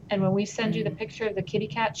kit. And when we send you the picture of the kitty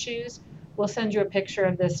cat shoes, we'll send you a picture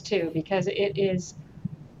of this too, because it is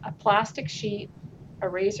a plastic sheet, a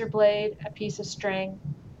razor blade, a piece of string,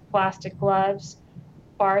 plastic gloves,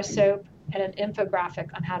 bar soap, and an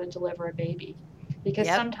infographic on how to deliver a baby. Because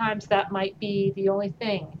sometimes that might be the only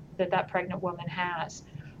thing that pregnant woman has.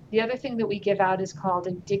 The other thing that we give out is called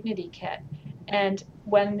a dignity kit. And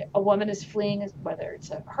when a woman is fleeing, whether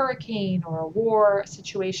it's a hurricane or a war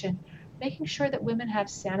situation, making sure that women have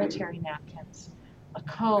sanitary napkins, a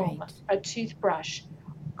comb, a toothbrush,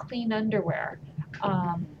 clean underwear.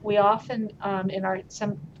 We often,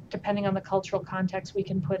 depending on the cultural context, we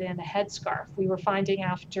can put in a headscarf. We were finding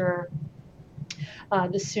after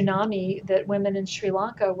the tsunami that women in Sri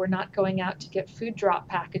Lanka were not going out to get food drop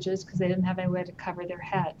packages because they didn't have any way to cover their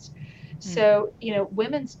heads. So,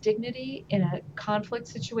 women's dignity in a conflict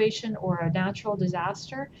situation or a natural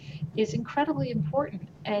disaster is incredibly important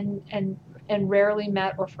and rarely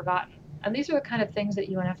met or forgotten. And these are the kind of things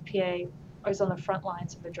that UNFPA is on the front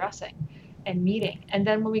lines of addressing and meeting. And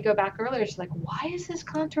then when we go back earlier, it's like, why is this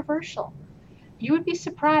controversial? You would be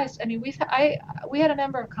surprised. I mean, we had a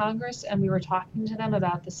member of Congress and we were talking to them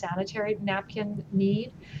about the sanitary napkin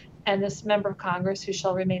need. And this member of Congress, who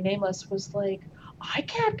shall remain nameless, was like, I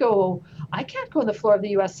can't go on the floor of the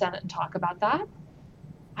U.S. Senate and talk about that.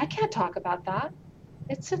 I can't talk about that.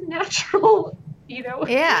 It's a natural,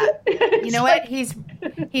 Yeah. You know what? He's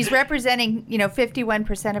representing,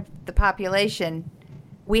 51% of the population.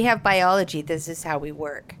 We have biology. This is how we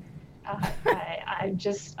work.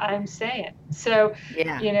 I'm saying. So,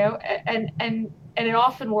 and it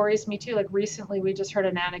often worries me too. Like recently we just heard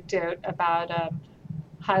an anecdote about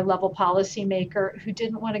high-level policymaker who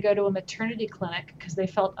didn't want to go to a maternity clinic because they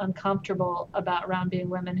felt uncomfortable around being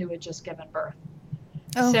women who had just given birth.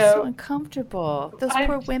 Oh, so uncomfortable. Those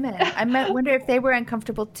poor women. I wonder if they were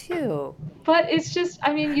uncomfortable too. But it's just,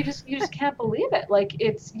 I mean, you just can't believe it. Like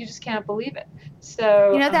you just can't believe it.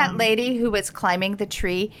 So that lady who was climbing the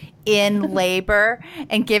tree in labor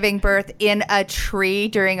and giving birth in a tree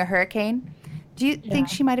during a hurricane? Do you think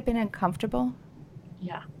she might have been uncomfortable?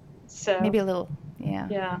 Yeah. So maybe a little. Yeah.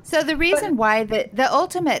 Yeah. So the reason why the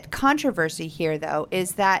ultimate controversy here, though,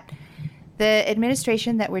 is that the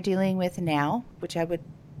administration that we're dealing with now, which I would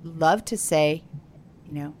love to say,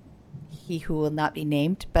 he who will not be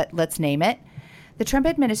named, but let's name it. The Trump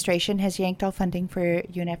administration has yanked all funding for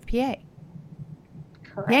UNFPA.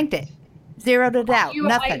 Correct. Yanked it. Zeroed it out.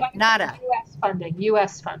 Nothing. Nada.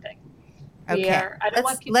 U.S. funding. Okay.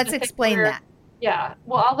 Let's explain that. Yeah.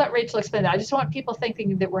 Well, I'll let Rachel explain that. I just don't want people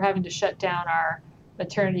thinking that we're having to shut down our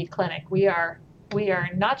maternity clinic. We are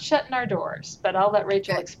not shutting our doors, but I'll let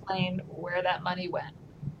Rachel explain where that money went.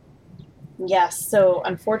 Yes. So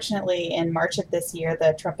unfortunately, in March of this year,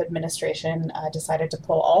 the Trump administration decided to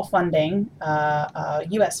pull all funding,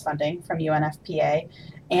 U.S. funding from UNFPA.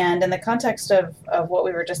 And in the context of what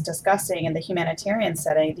we were just discussing in the humanitarian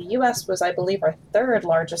setting, the U.S. was, I believe, our third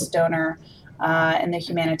largest donor in the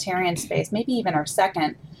humanitarian space, maybe even our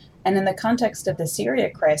second. And in the context of the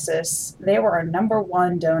Syria crisis, they were our number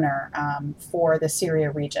one donor for the Syria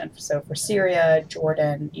region. So for Syria,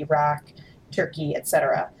 Jordan, Iraq, Turkey,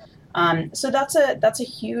 etc. So that's a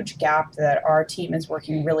huge gap that our team is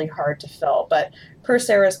working really hard to fill. But per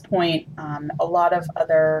Sarah's point, a lot of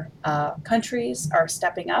other countries are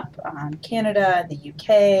stepping up. Canada, the UK,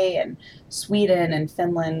 and Sweden and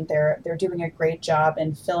Finland, they're doing a great job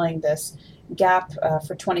in filling this gap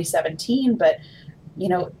for 2017. But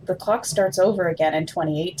the clock starts over again in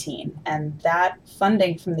 2018, and that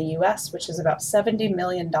funding from the U.S., which is about $70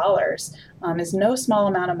 million, is no small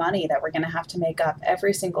amount of money that we're going to have to make up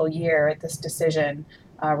every single year. This decision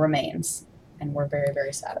remains, and we're very,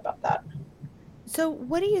 very sad about that. So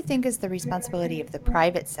what do you think is the responsibility of the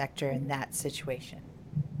private sector in that situation?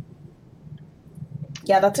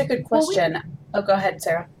 Yeah, that's a good question. Go ahead,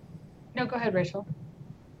 Sarah. No, go ahead, Rachel.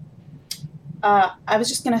 I was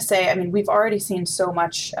just going to say, we've already seen so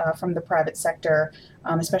much from the private sector,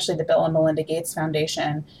 especially the Bill and Melinda Gates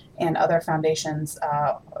Foundation and other foundations,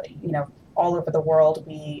 all over the world.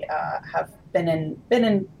 We have been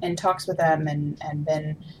in talks with them and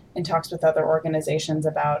been in talks with other organizations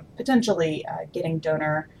about potentially getting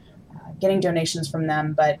donations from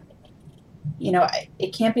them. But,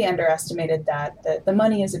 it can't be underestimated that the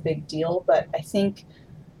money is a big deal, but I think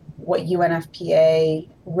what UNFPA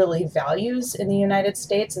really values in the United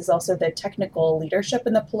States is also the technical leadership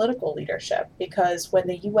and the political leadership, because when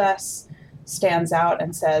the U.S. stands out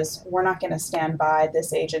and says, we're not going to stand by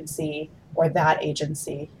this agency or that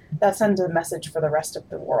agency, that sends a message for the rest of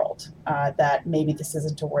the world that maybe this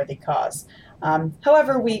isn't a worthy cause.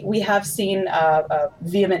 However, we have seen a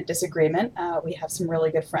vehement disagreement. We have some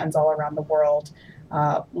really good friends all around the world.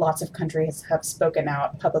 Lots of countries have spoken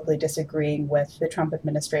out publicly disagreeing with the Trump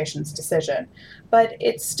administration's decision. But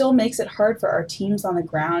it still makes it hard for our teams on the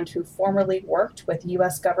ground who formerly worked with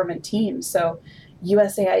U.S. government teams. So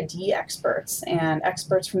USAID experts and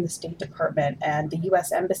experts from the State Department and the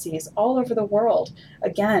U.S. embassies all over the world,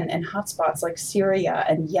 again, in hotspots like Syria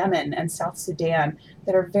and Yemen and South Sudan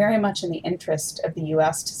that are very much in the interest of the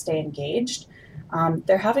U.S. to stay engaged.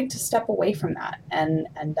 They're having to step away from that. And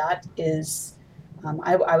that is...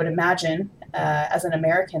 I would imagine, as an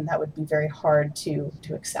American, that would be very hard to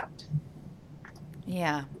accept.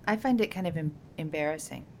 Yeah, I find it kind of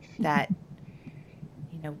embarrassing that,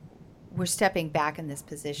 we're stepping back in this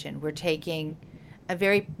position. We're making a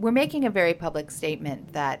very public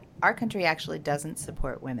statement that our country actually doesn't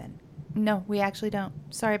support women. No, we actually don't.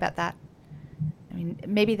 Sorry about that.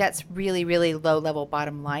 Maybe that's really, really low level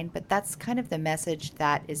bottom line, but that's kind of the message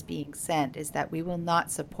that is being sent, is that we will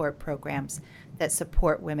not support programs that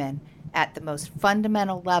support women at the most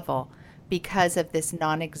fundamental level because of this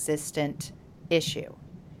non-existent issue.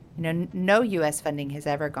 No U.S. funding has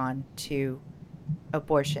ever gone to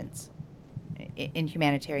abortions in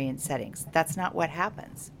humanitarian settings. That's not what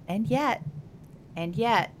happens. And yet,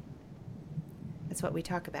 that's what we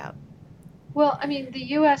talk about. Well, the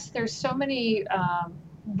U.S., there's so many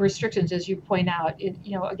restrictions, as you point out.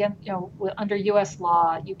 Under U.S.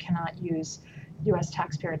 law, you cannot use U.S.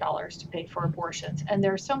 taxpayer dollars to pay for abortions. And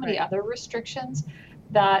there are so many other restrictions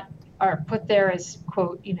that are put there as,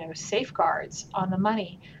 quote, safeguards on the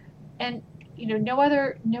money. And, no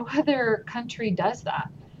other country does that.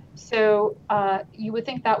 So you would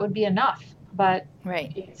think that would be enough but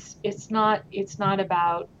right. it's not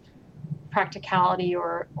about practicality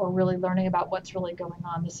or really learning about what's really going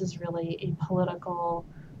on. This is really a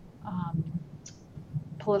um,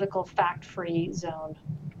 political fact-free zone.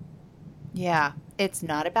 Yeah, it's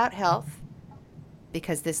not about health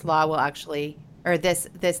because this law will actually, or this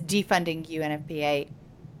defunding UNFPA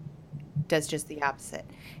does just the opposite.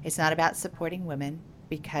 It's not about supporting women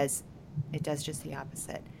because it does just the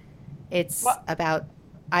opposite. It's Well, about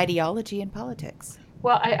ideology and politics.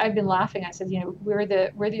 Well, I've been laughing. I said, we're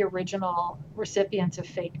the original recipients of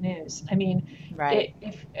fake news. I mean, Right.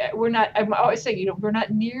 if we're not, I'm always saying, we're not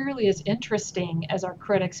nearly as interesting as our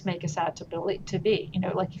critics make us out to be.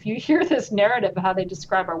 Like if you hear this narrative of how they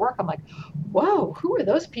describe our work, I'm like, whoa, who are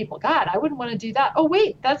those people? God, I wouldn't want to do that. Oh,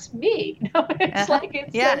 wait, that's me. It's Uh-huh. like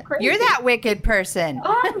it's Yeah, so crazy. you're that wicked person.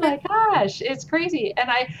 Oh my gosh, it's crazy.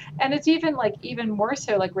 And it's even more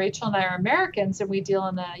so, like Rachel and I are Americans and we deal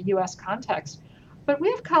in a US context. But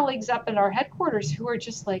we have colleagues up in our headquarters who are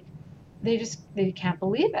just like, they can't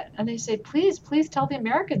believe it. And they say, please tell the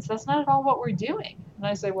Americans that's not at all what we're doing. And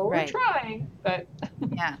I say, well, we're Right. trying, but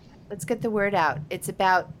Yeah, let's get the word out. It's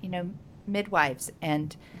about, midwives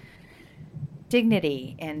and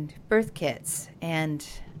dignity and birth kits and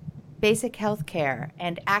basic health care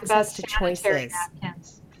and access to choices.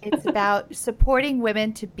 Napkins. It's about supporting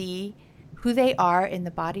women to be who they are in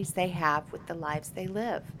the bodies they have with the lives they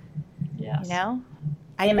live. Yes.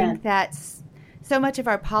 I think that's so much of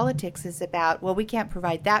our politics is about, well, we can't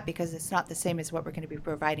provide that because it's not the same as what we're going to be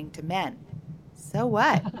providing to men. So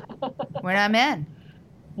what? We're not men.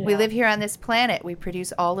 Yeah. We live here on this planet. We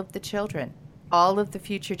produce all of the children, all of the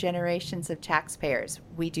future generations of taxpayers.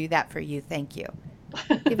 We do that for you. Thank you.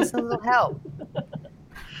 Give us a little help.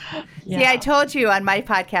 Yeah. See, I told you on my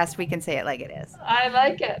podcast, we can say it like it is. I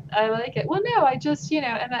like it. Well, no, I just,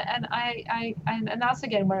 and that's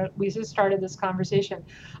again where we just started this conversation.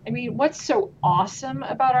 I mean, what's so awesome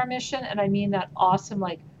about our mission, and I mean that awesome,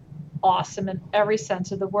 like awesome in every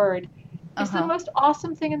sense of the word, is the most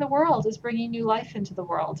awesome thing in the world is bringing new life into the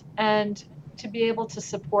world. And to be able to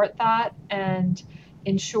support that and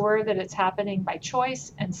ensure that it's happening by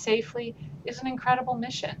choice and safely is an incredible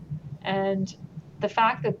mission. And the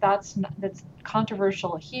fact that that's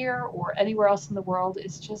controversial here or anywhere else in the world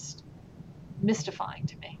is just mystifying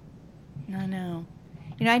to me. No.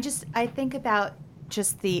 I think about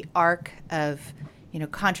just the arc of,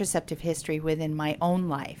 contraceptive history within my own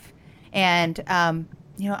life. And, I'm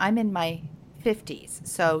in my 50s.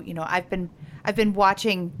 So, I've been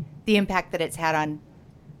watching the impact that it's had on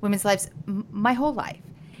women's lives my whole life.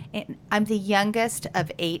 And I'm the youngest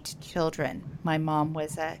of 8 children. My mom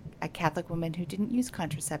was a Catholic woman who didn't use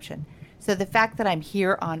contraception. So the fact that I'm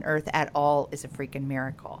here on earth at all is a freaking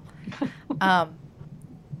miracle.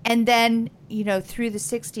 And then, through the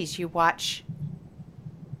 60s, you watch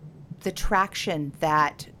the traction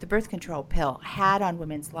that the birth control pill had on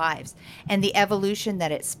women's lives and the evolution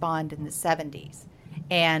that it spawned in the 70s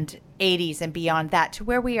and 80s and beyond that to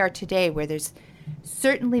where we are today, where there's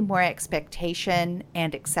certainly more expectation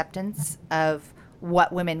and acceptance of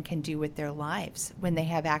what women can do with their lives when they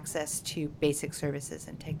have access to basic services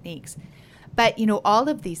and techniques. But, all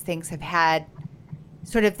of these things have had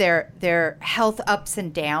sort of their health ups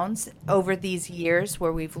and downs over these years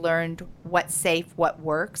where we've learned what's safe, what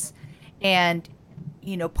works. And,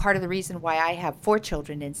 part of the reason why I have 4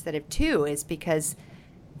 children instead of 2 is because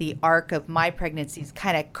the arc of my pregnancies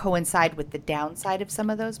kind of coincide with the downside of some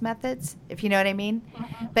of those methods, if you know what I mean.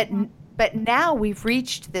 Mm-hmm. But now we've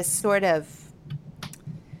reached this sort of,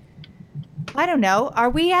 I don't know, are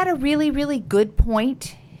we at a really, really good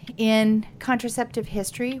point in contraceptive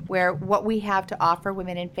history where what we have to offer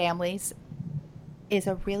women and families is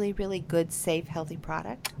a really, really good, safe, healthy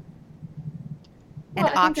product? And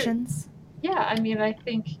options? Yeah, I mean, I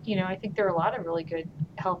think there are a lot of really good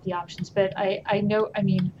healthy options, but I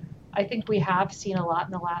think we have seen a lot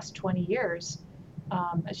in the last 20 years,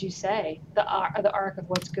 as you say, the arc of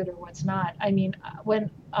what's good or what's not. I mean, when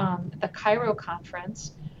the Cairo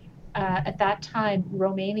conference, at that time,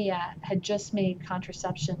 Romania had just made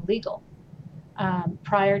contraception legal.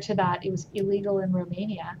 Prior to that, it was illegal in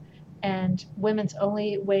Romania, and women's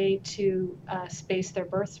only way to space their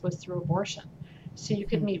births was through abortion. So you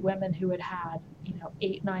could meet women who had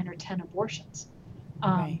 8, 9, or 10 abortions.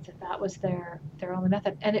 Right. That was their only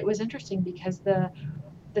method. And it was interesting because the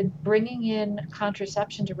bringing in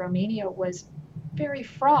contraception to Romania was very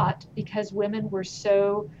fraught because women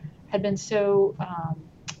had been so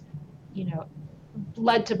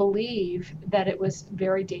led to believe that it was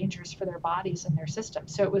very dangerous for their bodies and their system.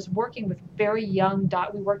 So it was working with very young,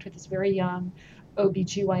 we worked with this very young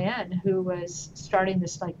OBGYN who was starting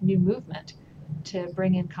this like new movement to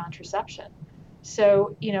bring in contraception.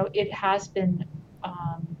 So, it has been,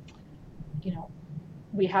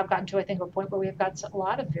 we have gotten to, I think, a point where we have got a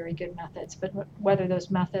lot of very good methods, but whether those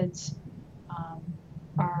methods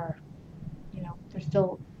are, there's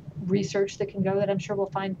still research that can go that I'm sure we'll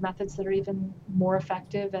find methods that are even more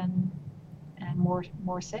effective and more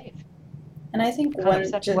safe. And I think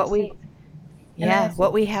what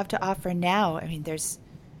we have to offer now, I mean, there's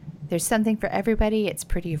something for everybody. It's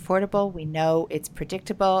pretty affordable. We know it's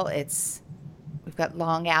predictable. We've got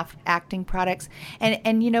long acting products. And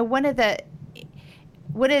one of the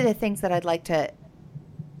things that I'd like to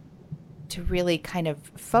really kind of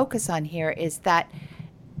focus on here is that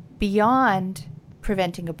beyond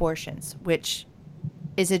preventing abortions, which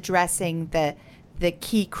is addressing the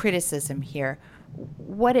key criticism here,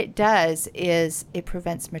 what it does is it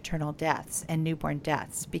prevents maternal deaths and newborn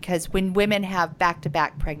deaths, because when women have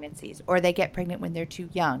back-to-back pregnancies, or they get pregnant when they're too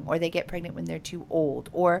young, or they get pregnant when they're too old,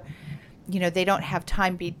 or they don't have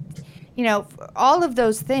time all of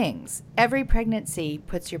those things, every pregnancy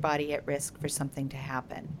puts your body at risk for something to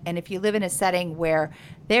happen. And if you live in a setting where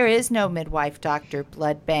there is no midwife, doctor,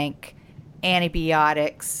 blood bank,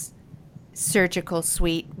 antibiotics, surgical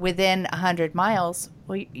suite within 100 miles,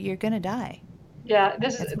 well, you're going to die. Yeah,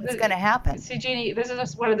 this is what's going to happen. See, Jeannie, this is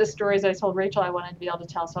just one of the stories I told Rachel I wanted to be able to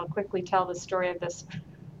tell, so I'll quickly tell the story of this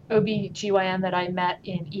OB-GYN that I met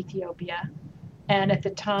in Ethiopia. And at the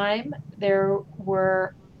time, there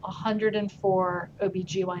were 104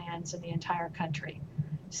 OB-GYNs in the entire country.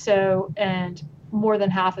 So, and more than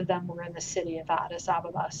half of them were in the city of Addis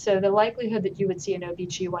Ababa. So the likelihood that you would see an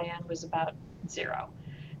OB-GYN was about 0.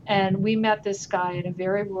 And we met this guy in a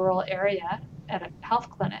very rural area at a health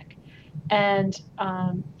clinic. And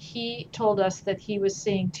he told us that he was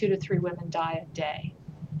seeing 2 to 3 women die a day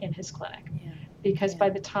in his clinic. Because by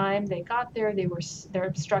the time they got there, they're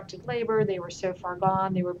obstructed labor, they were so far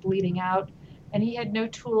gone, they were bleeding out, and he had no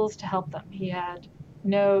tools to help them. He had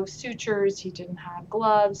no sutures, he didn't have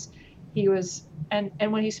gloves. He was, and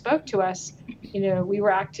when he spoke to us, we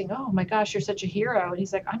were acting, oh my gosh, you're such a hero. And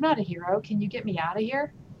he's like, I'm not a hero. Can you get me out of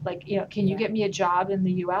here? Like, can you get me a job in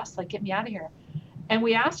the US? Like, get me out of here. And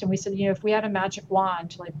we asked him, we said, if we had a magic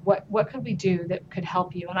wand, like what could we do that could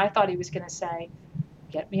help you? And I thought he was going to say,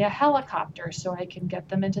 get me a helicopter so I can get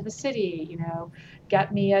them into the city,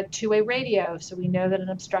 get me a two-way radio so we know that an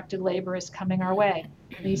obstructed labor is coming our way.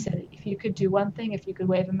 And he said, if you could do one thing, if you could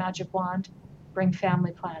wave a magic wand, bring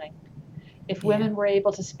family planning. If women were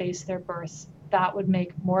able to space their births, that would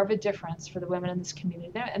make more of a difference for the women in this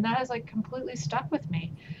community. And that has completely stuck with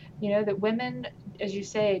me, that women, as you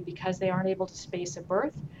say, because they aren't able to space a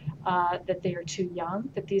birth, that they are too young,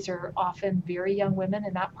 that these are often very young women.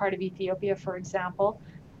 In that part of Ethiopia, for example,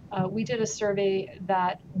 we did a survey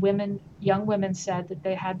that young women said that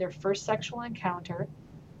they had their first sexual encounter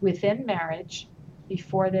within marriage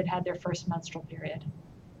before they'd had their first menstrual period.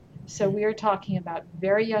 So we are talking about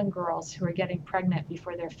very young girls who are getting pregnant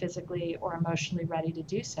before they're physically or emotionally ready to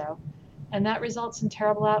do so. And that results in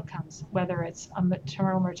terrible outcomes, whether it's a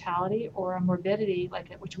maternal mortality or a morbidity,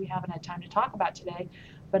 which we haven't had time to talk about today,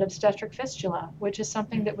 but obstetric fistula, which is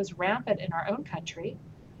something that was rampant in our own country.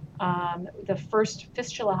 The first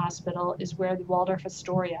fistula hospital is where the Waldorf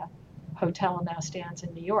Astoria Hotel now stands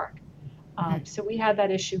in New York. So we had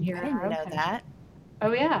that issue here in our own country. That.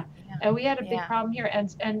 Oh yeah. And we had a big problem here.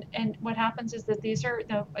 And what happens is that these are,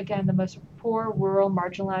 again, the most poor, rural,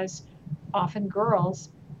 marginalized, often girls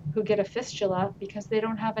who get a fistula because they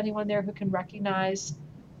don't have anyone there who can recognize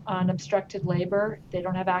an obstructed labor. They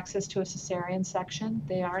don't have access to a cesarean section.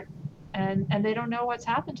 They aren't, and they don't know what's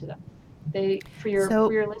happened to them. For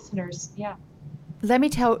your listeners, Let me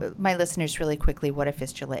tell my listeners really quickly what a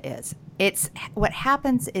fistula is. What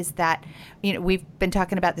happens is that, we've been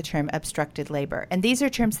talking about the term obstructed labor, and these are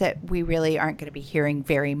terms that we really aren't going to be hearing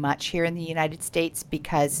very much here in the United States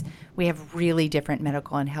because we have really different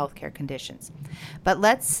medical and healthcare conditions. But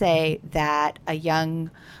let's say that a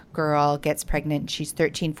young girl gets pregnant, she's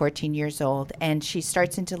 13, 14 years old, and she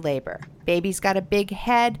starts into labor. Baby's got a big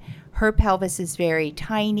head, her pelvis is very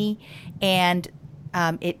tiny, and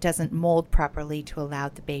it doesn't mold properly to allow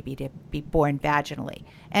the baby to be born vaginally.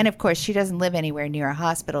 And of course, she doesn't live anywhere near a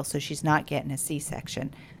hospital, so she's not getting a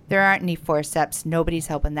C-section. There aren't any forceps. Nobody's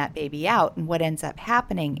helping that baby out. And what ends up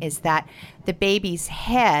happening is that the baby's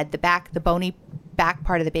head, the bony back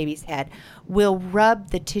part of the baby's head, will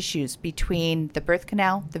rub the tissues between the birth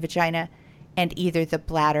canal, the vagina, and either the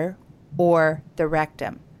bladder or the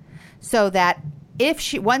rectum. So that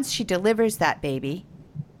once she delivers that baby,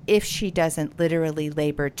 if she doesn't literally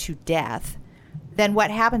labor to death, then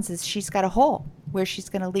what happens is she's got a hole where she's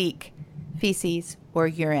going to leak feces or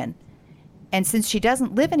urine. And since she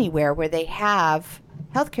doesn't live anywhere where they have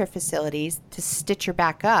healthcare facilities to stitch her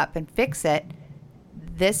back up and fix it,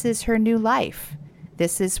 this is her new life.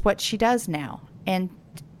 This is what she does now. And,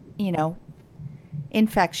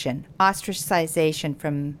 infection, ostracization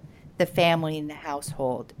from the family and the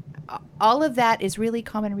household, all of that is really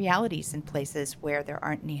common realities in places where there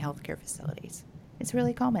aren't any healthcare facilities. It's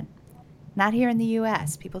really common. Not here in the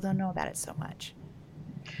U.S. People don't know about it so much.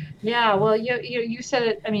 Yeah, well, you said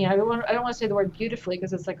it. I mean, I don't want to say the word beautifully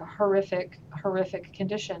because it's like a horrific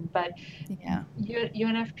condition. But yeah,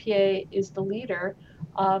 UNFPA is the leader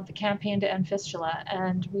of the campaign to end fistula,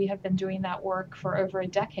 and we have been doing that work for over a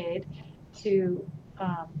decade to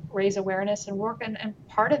raise awareness and work. And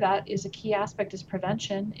part of that is a key aspect is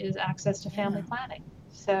prevention, is access to family planning.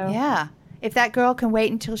 So yeah. If that girl can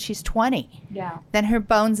wait until she's 20, then her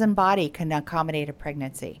bones and body can accommodate a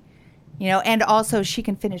pregnancy. And also she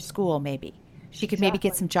can finish school maybe. She could maybe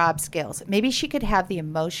get some job skills. Maybe she could have the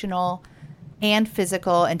emotional and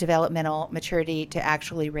physical and developmental maturity to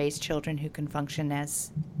actually raise children who can function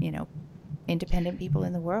as, independent people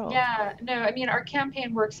in the world. Yeah, no, I mean, our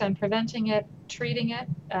campaign works on preventing it, treating it.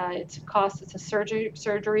 It's a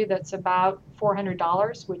surgery that's about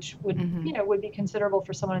 $400, which would be considerable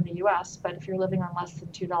for someone in the U.S., but if you're living on less than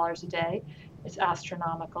 $2 a day, it's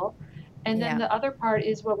astronomical. And then the other part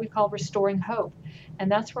is what we call restoring hope.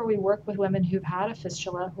 And that's where we work with women who've had a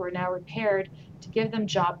fistula, who are now repaired, to give them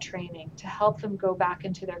job training, to help them go back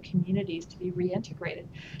into their communities, to be reintegrated.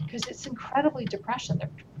 Because it's incredibly depressing.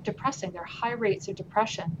 There are high rates of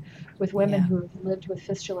depression with women who have lived with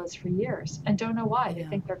fistulas for years and don't know why. They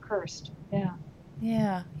think they're cursed.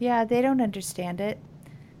 Yeah, they don't understand it.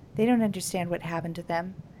 They don't understand what happened to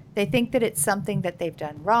them. They think that it's something that they've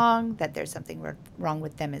done wrong, that there's something wrong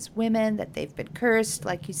with them as women, that they've been cursed,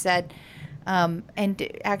 like you said. And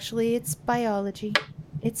actually, it's biology,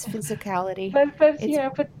 it's physicality. But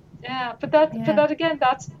again,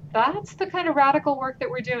 that's the kind of radical work that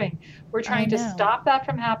we're doing. We're trying to stop that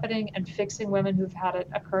from happening and fixing women who've had it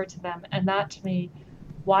occur to them. And that, to me,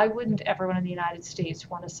 why wouldn't everyone in the United States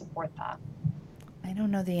want to support that? I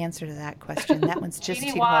don't know the answer to that question. That one's just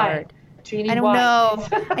Jeannie, too why? hard. I don't know.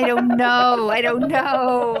 I don't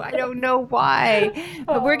know why.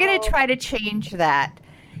 But we're going to try to change that.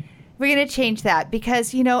 We're going to change that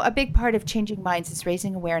because, a big part of changing minds is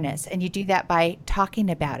raising awareness. And you do that by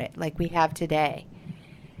talking about it like we have today.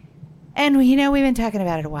 And, we've been talking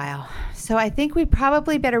about it a while. So I think we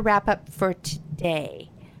probably better wrap up for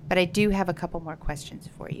today. But I do have a couple more questions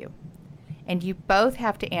for you. And you both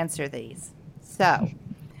have to answer these. So...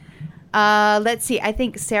 let's see. I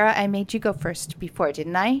think, Sarah, I made you go first before,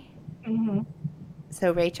 didn't I? Mm-hmm.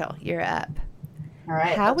 So, Rachel, you're up. All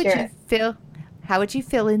right. How would you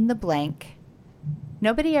fill in the blank?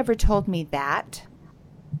 Nobody ever told me that.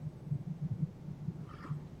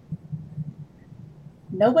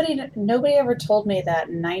 Nobody ever told me that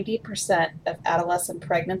 90% of adolescent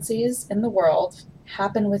pregnancies in the world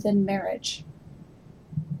happen within marriage.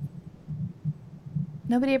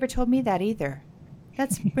 Nobody ever told me that either.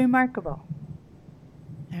 That's remarkable.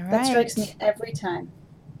 All right. That strikes me every time.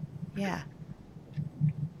 Yeah.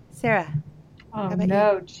 Sarah. Oh,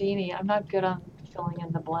 no, you? Jeannie, I'm not good on filling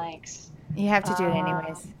in the blanks. You have to do it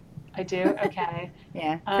anyways. I do? Okay.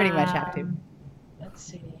 Yeah, pretty much have to. Let's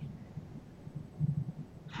see.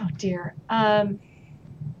 Oh, dear.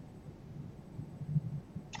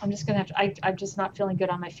 I'm just going to have to, I'm just not feeling good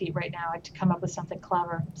on my feet right now. I have to come up with something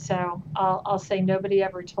clever. So I'll say nobody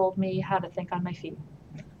ever told me how to think on my feet.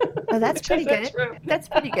 Oh, that's pretty good. That's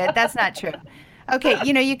pretty good. That's not true. Okay.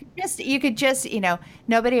 You could just,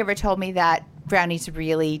 nobody ever told me that brownies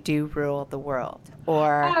really do rule the world.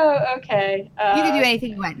 Or oh, okay. You could do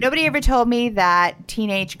anything you want. Nobody ever told me that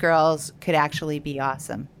teenage girls could actually be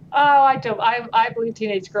awesome. Oh, I don't. I believe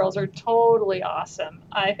teenage girls are totally awesome.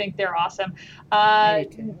 I think they're awesome.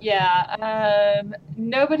 Yeah.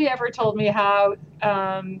 Nobody ever told me how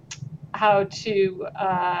to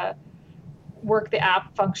work the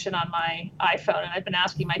app function on my iPhone, and I've been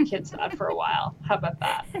asking my kids that for a while. How about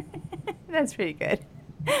that? That's pretty good.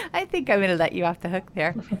 I think I'm going to let you off the hook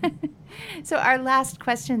there. So our last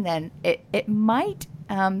question then, it might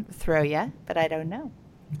throw you, but I don't know.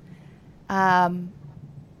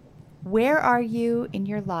 Where are you in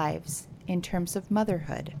your lives in terms of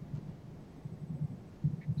motherhood?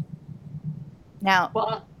 Now,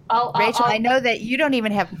 well, Rachel, I know that you don't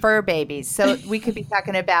even have fur babies, so we could be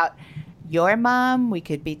talking about your mom. We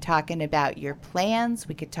could be talking about your plans.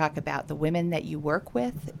 We could talk about the women that you work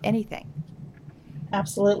with, anything.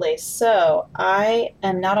 Absolutely. So I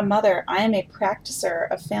am not a mother. I am a practicer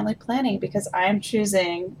of family planning because I am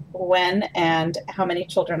choosing when and how many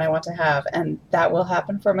children I want to have. And that will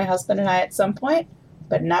happen for my husband and I at some point,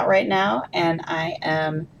 but not right now. And I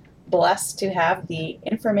am blessed to have the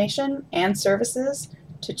information and services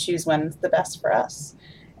to choose when's the best for us.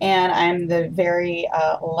 And I'm the very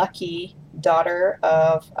lucky daughter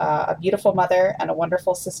of a beautiful mother and a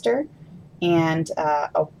wonderful sister, and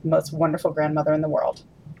a most wonderful grandmother in the world.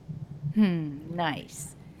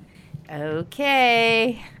 Nice.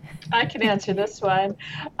 Okay. I can answer this one.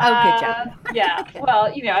 Oh, good job. Yeah. Well,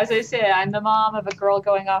 as I say, I'm the mom of a girl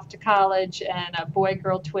going off to college and a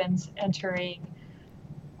boy-girl twins entering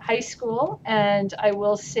high school. And I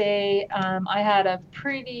will say I had a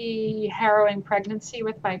pretty harrowing pregnancy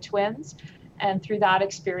with my twins. And through that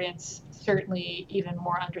experience, certainly even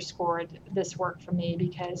more underscored this work for me,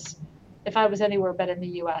 because if I was anywhere but in the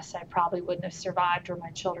U.S., I probably wouldn't have survived, or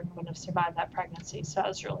my children wouldn't have survived that pregnancy. So I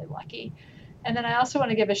was really lucky. And then I also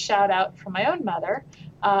want to give a shout out for my own mother,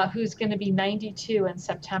 who's going to be 92 in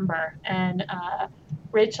September. And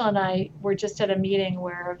Rachel and I were just at a meeting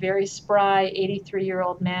where a very spry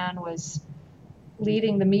 83-year-old man was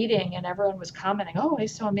leading the meeting, and everyone was commenting, "Oh,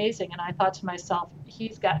 he's so amazing." And I thought to myself,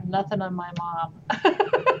 he's got nothing on my mom.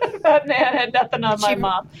 That man had nothing on my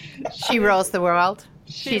mom. She rules the world.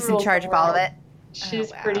 She's in charge of all of it.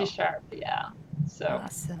 She's pretty sharp, yeah. So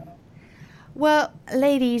awesome. Well,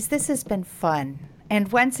 ladies, this has been fun.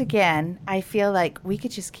 And once again, I feel like we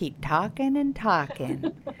could just keep talking and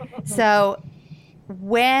talking. So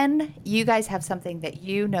when you guys have something that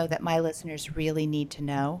you know that my listeners really need to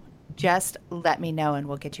know, just let me know and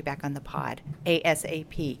we'll get you back on the pod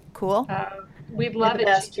ASAP. Cool? We'd love it.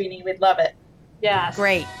 Yes, Jeannie, we'd love it. Yes.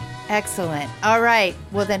 Great. Excellent. All right.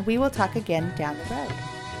 Well, then we will talk again down the road.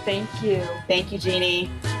 Thank you. Thank you, Jeannie.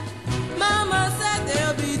 Mama said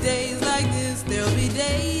there'll be days like this. There'll be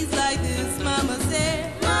days like this. Mama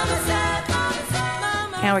said, Mama said, Mama said,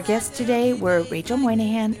 Mama said. Our guests today were Rachel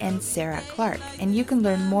Moynihan and Sarah Clark, and you can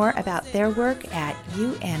learn more about their work at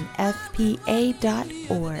unfpa.org.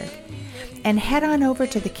 And head on over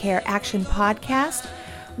to the Care Action Podcast,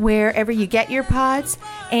 wherever you get your pods,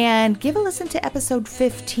 and give a listen to episode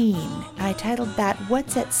 15. I titled that,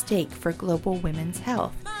 What's at Stake for Global Women's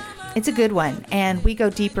Health? It's a good one, and we go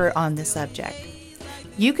deeper on the subject.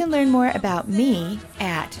 You can learn more about me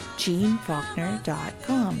at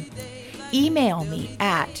jeannefaulkner.com. Email me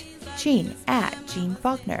at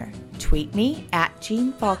jeanne@jeannefaulkner. Tweet me at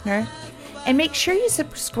jeannefaulkner. And make sure you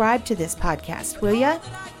subscribe to this podcast, will ya?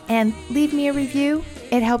 And leave me a review.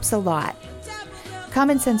 It helps a lot.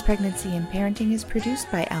 Common Sense Pregnancy and Parenting is produced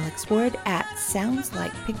by Alex Ward at Sounds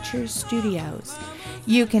Like Pictures Studios.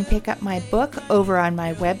 You can pick up my book over on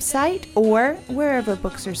my website or wherever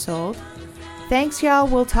books are sold. Thanks, y'all.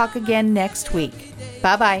 We'll talk again next week.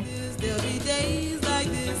 Bye-bye.